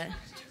do that.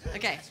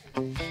 Okay,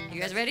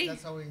 you guys ready?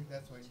 That's how we.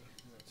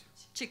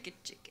 Chicka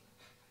chicka.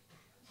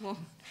 1,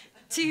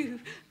 2,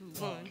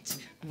 1, 2.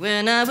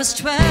 When I was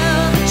 12, I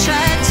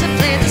tried to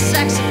play the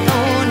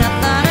saxophone. I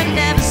thought I'd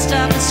never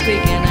stop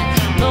squeaking.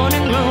 I moaned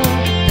and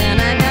groaned. Then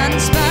I got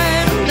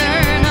inspired to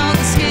learn all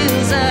the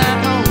skills I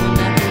own.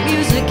 Now,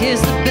 music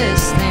is the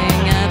best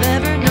thing I've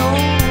ever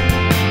known.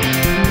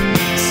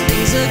 So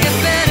things will get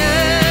better.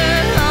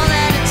 All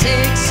that it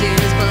takes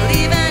is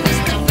believing is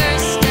the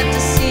first step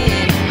to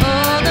seeing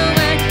all the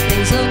way.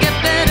 Things will get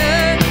better.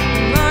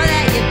 The more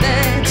that you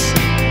bet,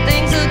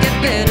 things will get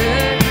better.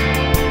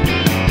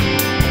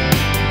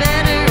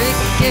 Better it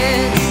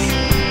gets.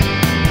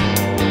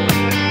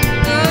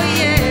 Oh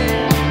yeah.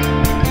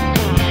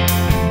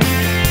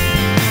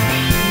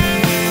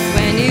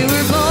 When you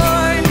were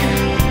born,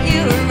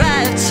 you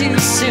arrived too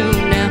soon.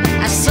 Now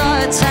I saw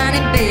a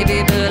tiny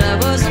baby, but I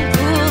wasn't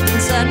fooled.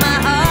 Inside my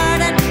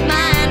heart and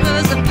mind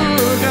was a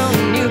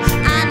full-grown you.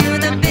 I knew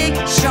the big,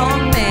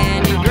 strong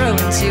man you grow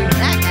into.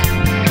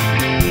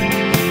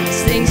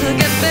 Things will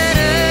get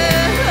better.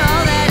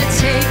 All that it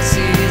takes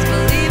is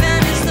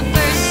believing is the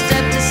first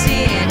step to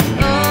seeing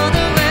all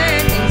the way.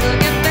 Things will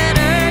get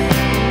better.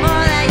 The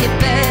more that you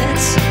bet,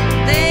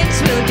 things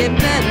will get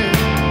better.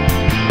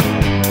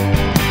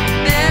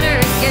 Better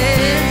it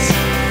gets.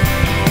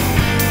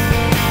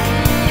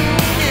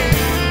 Yeah.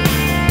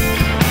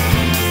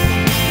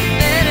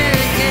 Better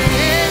it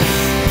gets.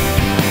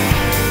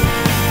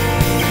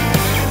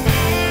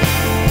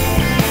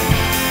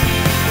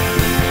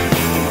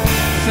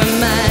 From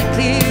my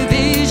clear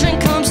vision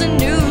comes a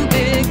new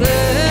big love.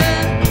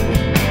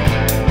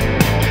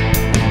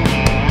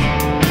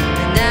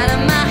 And out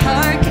of my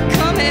heart can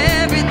come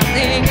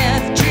everything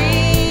I've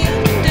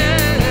dreamed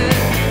of.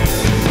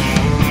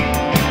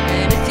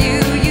 And if you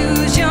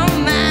use your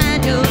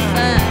mind, you'll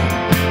find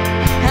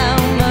how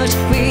much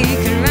we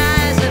can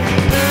rise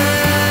above.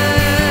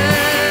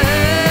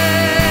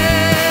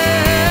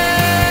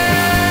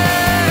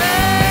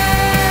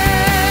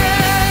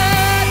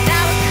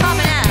 Now we're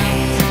coming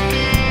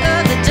out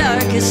of the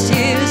darkest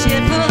years,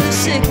 yet full of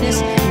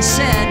sickness and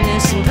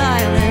sadness and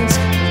violence.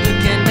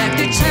 Looking back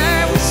through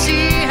time, we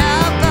see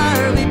how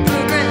far we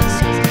progress.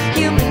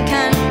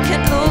 Humankind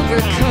can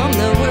overcome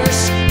the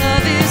worst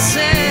of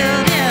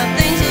itself. Yeah,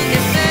 things will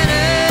get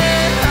better.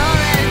 All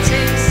that it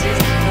takes is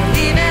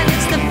believing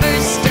it's the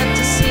first step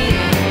to seeing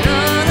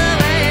all the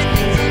way.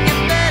 Things will get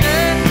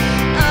better.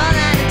 All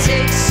that it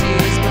takes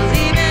is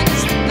believing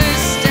it's the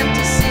first step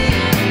to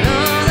seeing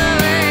all the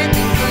way.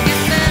 Things will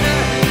get better.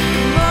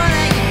 The more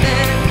that you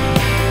bet,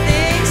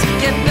 things will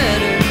get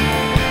better.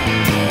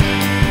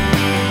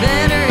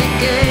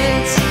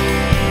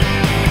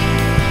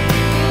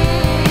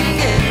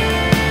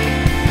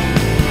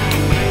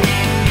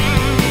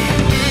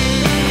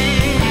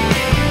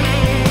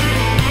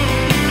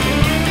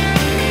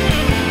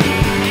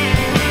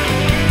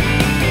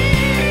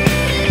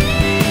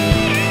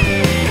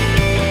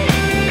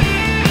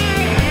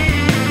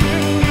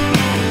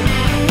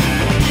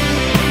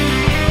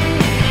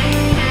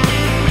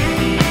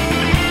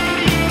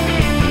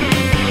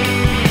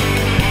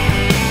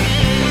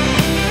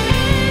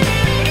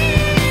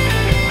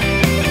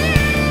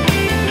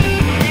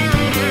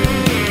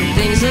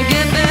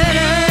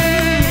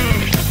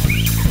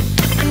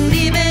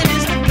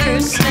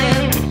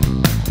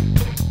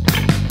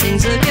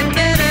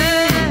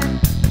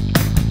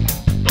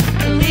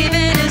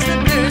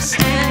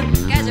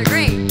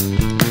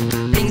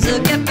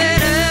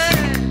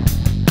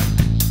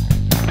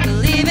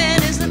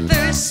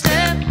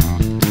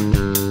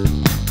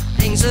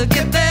 things will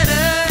get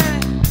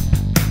better.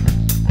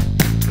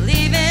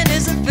 Leaving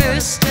is the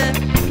first step.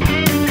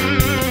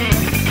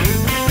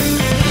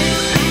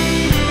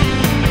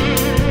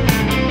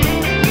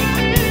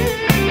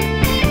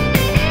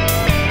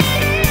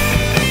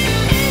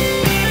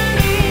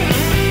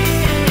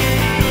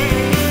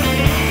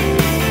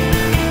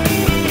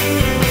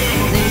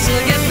 Things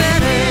will get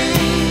better.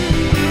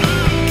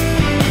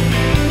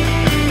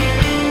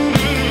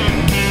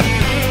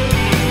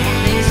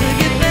 Things will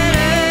get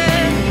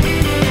better.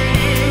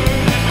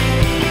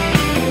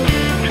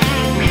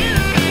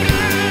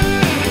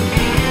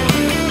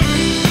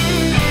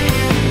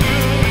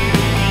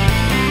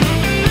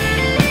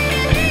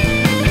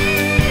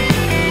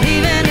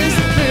 Leaving is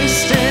the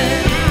first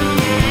step.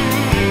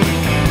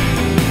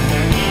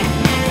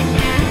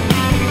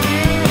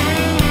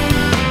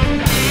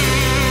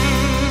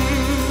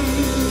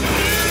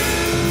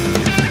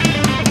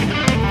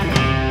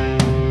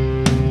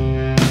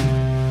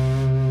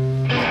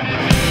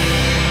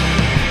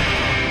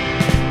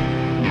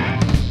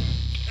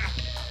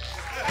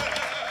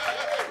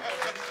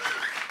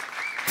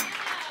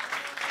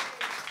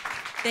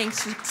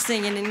 Thanks for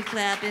singing and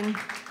clapping.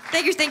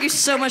 Thank you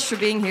so much for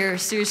being here.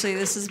 Seriously,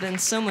 this has been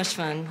so much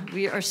fun.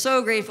 We are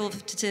so grateful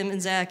to Tim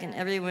and Zach and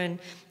everyone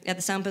at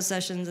the Soundpost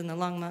sessions and the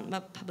Longmont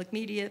Public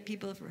Media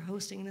people for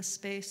hosting this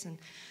space. And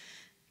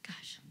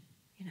gosh,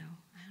 I don't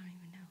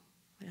even know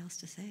what else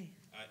to say.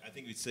 I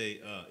think we'd say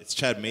it's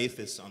Chad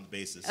Mathis on the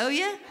bassist. Oh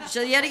yeah,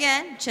 so yet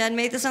again, Chad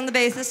Mathis on the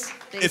bassist.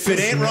 If it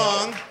ain't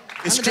wrong,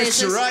 it's the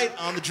Chris bassist. Wright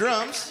on the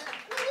drums.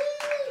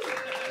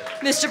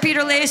 Mr. Peter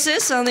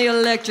Lasis on the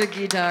electric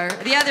guitar,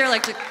 the other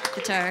electric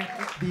guitar.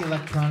 The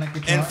electronic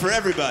guitar. And for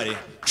everybody,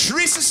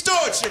 Teresa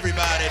Storch,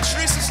 everybody.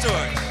 Teresa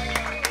Storch.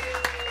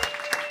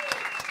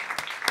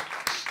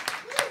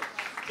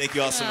 Thank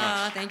you all so much.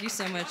 Aw, thank you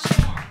so much.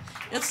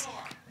 It's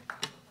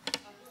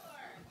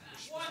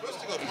We're supposed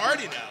to go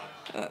party now.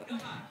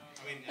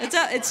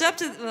 it's up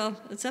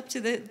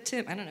to the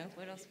Tim. I don't know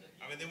what else.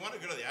 I mean, they want to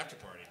go to the after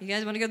party. You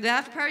guys want to go to the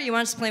after party? Or you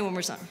want us to play one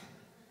more song?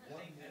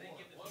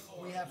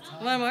 We have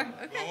time. One more.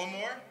 Okay. Oh, one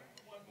more?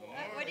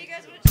 What do you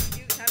guys want to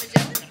do? Time is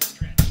yelling.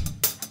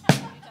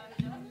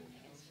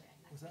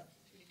 What's that?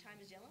 Time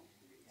is yelling.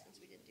 Since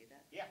we didn't do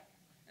that. Yeah.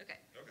 Okay.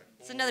 Okay.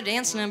 It's another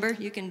dance number.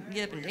 You can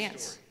get up and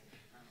dance.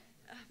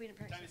 Oh, we didn't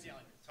practice. Time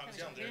is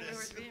yelling. We There it didn't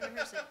is.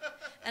 rehearse it.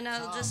 And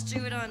I'll just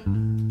do it on.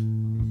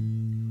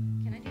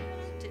 Can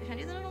I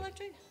do that on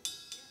electric? Of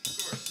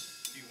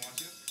course. Do you want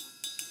to?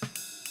 I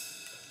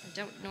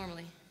don't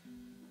normally.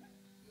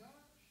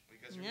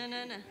 Because No.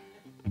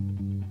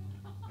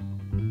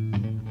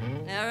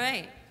 All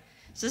right.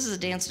 So this is a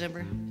dance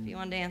number. If you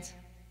want to dance,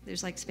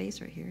 there's like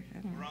space right here. I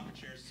don't know. Rocker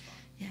chairs is fine.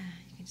 Yeah,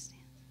 you can just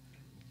dance.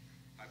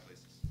 High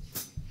places.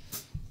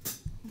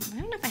 I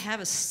don't know if I have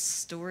a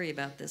story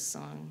about this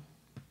song.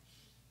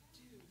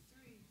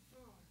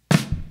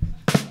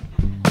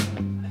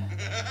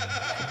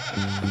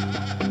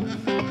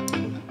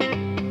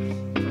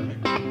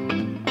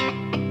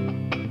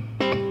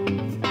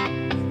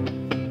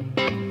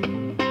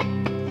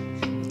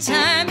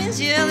 Time is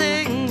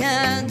yelling,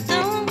 I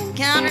don't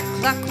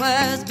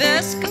counterclockwise.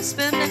 Best go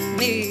spend at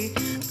me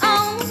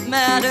on what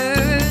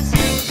matters.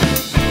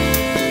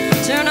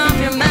 Turn off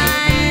your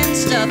mind,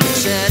 stop the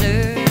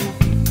chatter.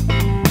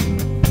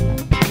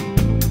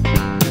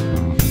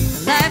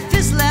 Life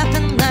is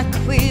laughing like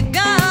we've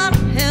got our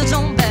heads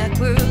on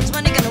backwards.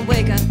 When you gonna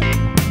wake up?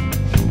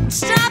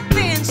 Stop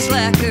being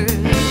slackers.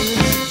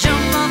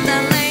 Jump off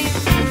that lane,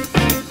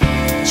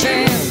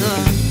 trailer.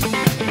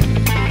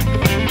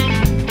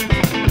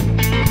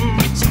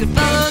 So you could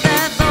follow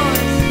that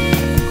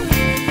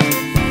voice,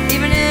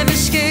 even if it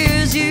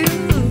scares you.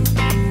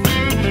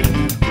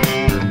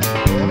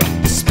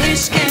 This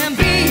place can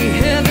be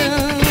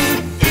heaven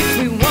if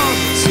we want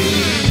to.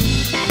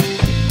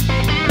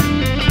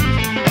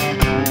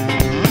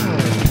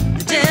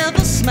 The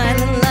devil's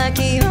smiling like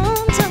he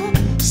owns our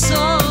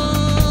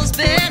souls.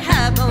 Bed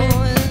high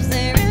boys,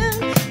 they're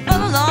in for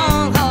the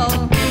long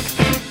haul.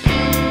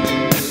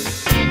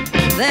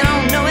 They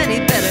don't know any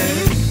better.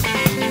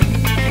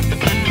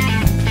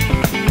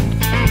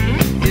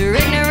 Your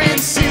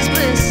ignorance is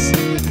bliss,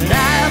 but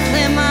I'll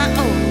play my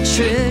own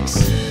tricks.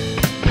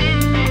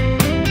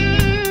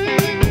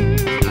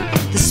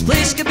 This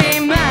place could be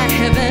my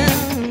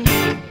heaven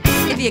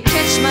if you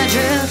catch my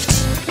drift.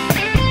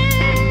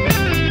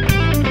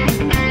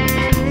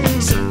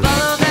 So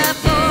follow that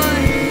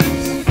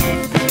voice,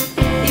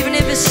 even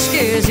if it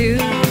scares you.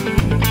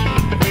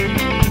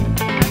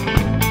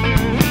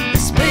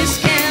 This place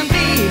can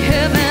be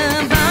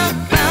heaven. Bow,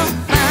 bow,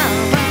 bow.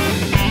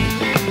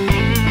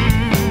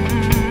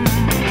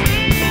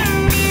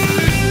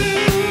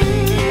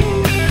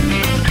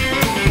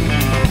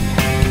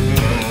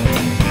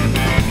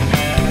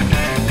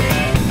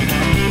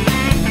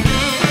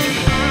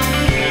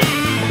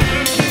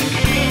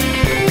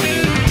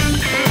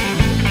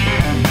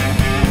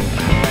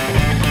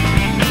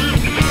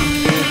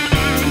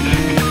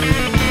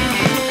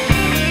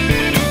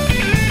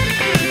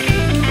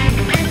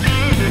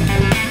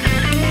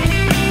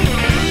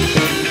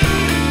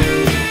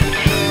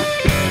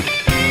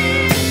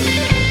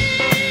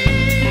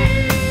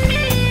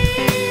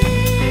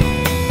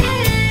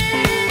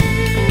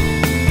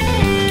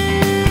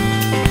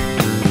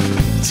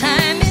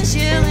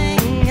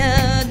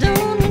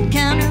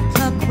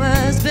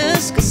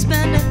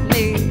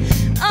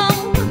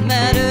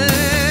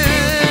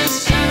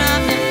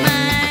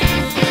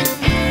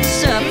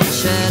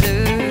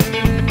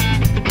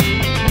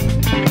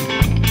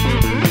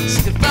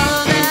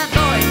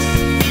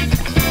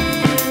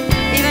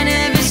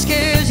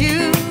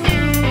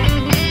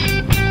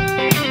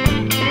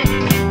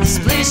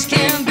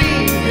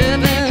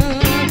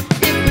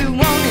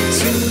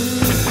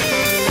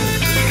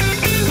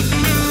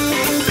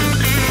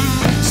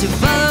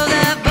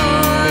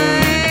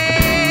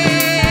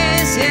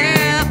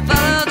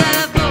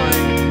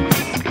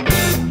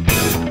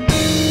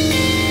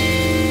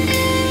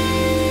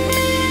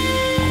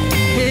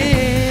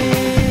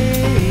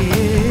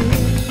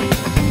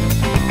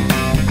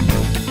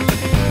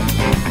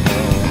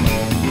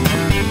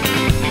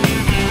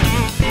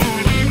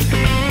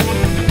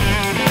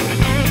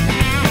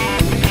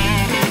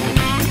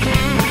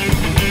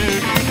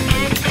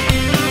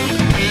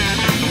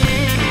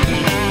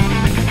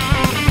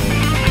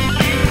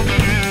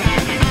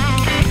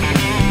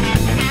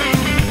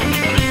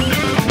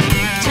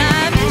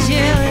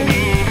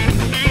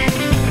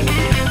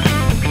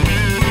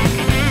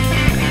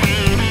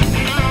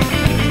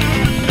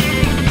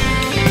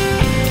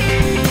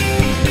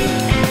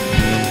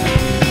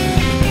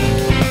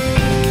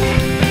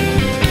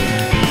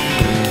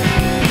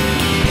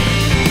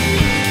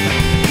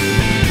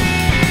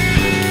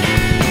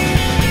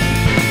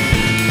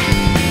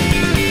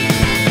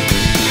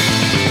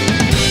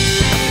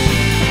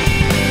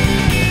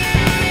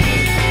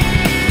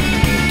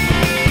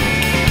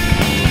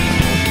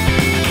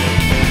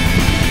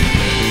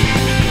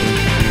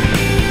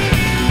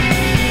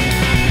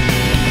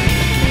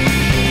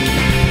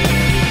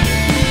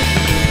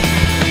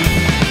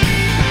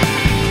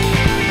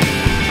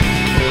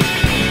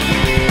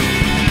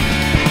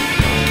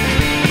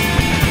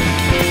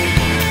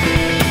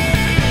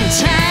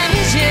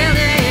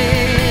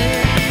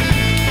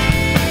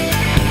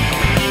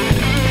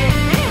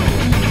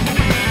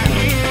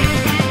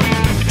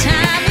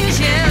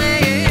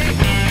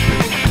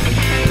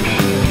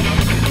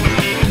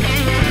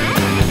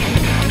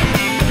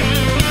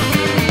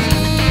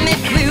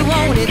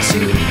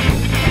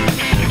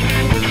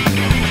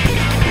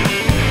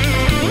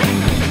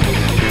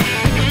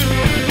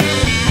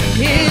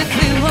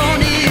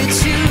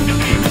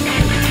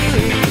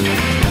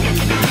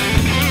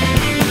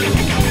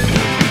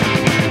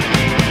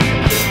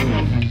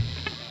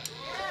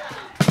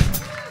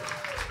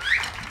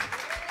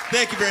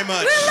 Thank you very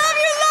much. We love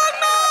you,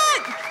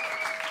 Longmont!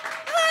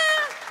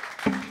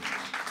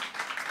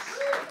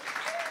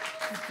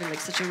 I feel like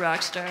such a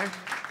rock star.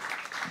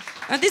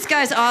 Aren't these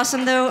guys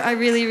awesome, though? I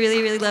really,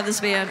 really, really love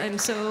this band. I'm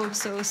so,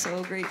 so,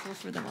 so grateful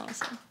for them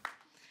also.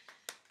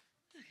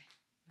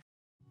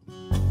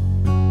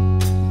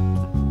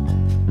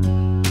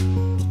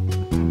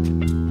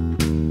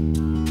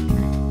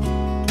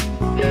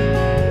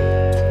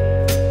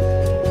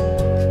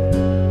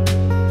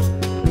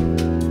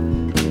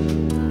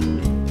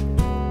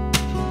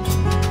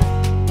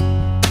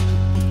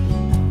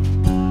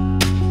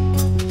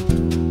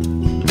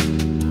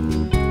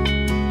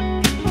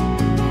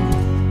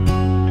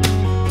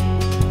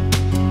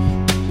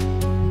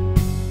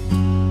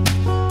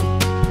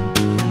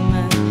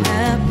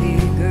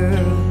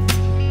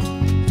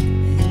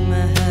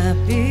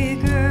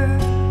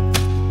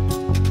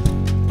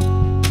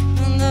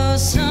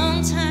 So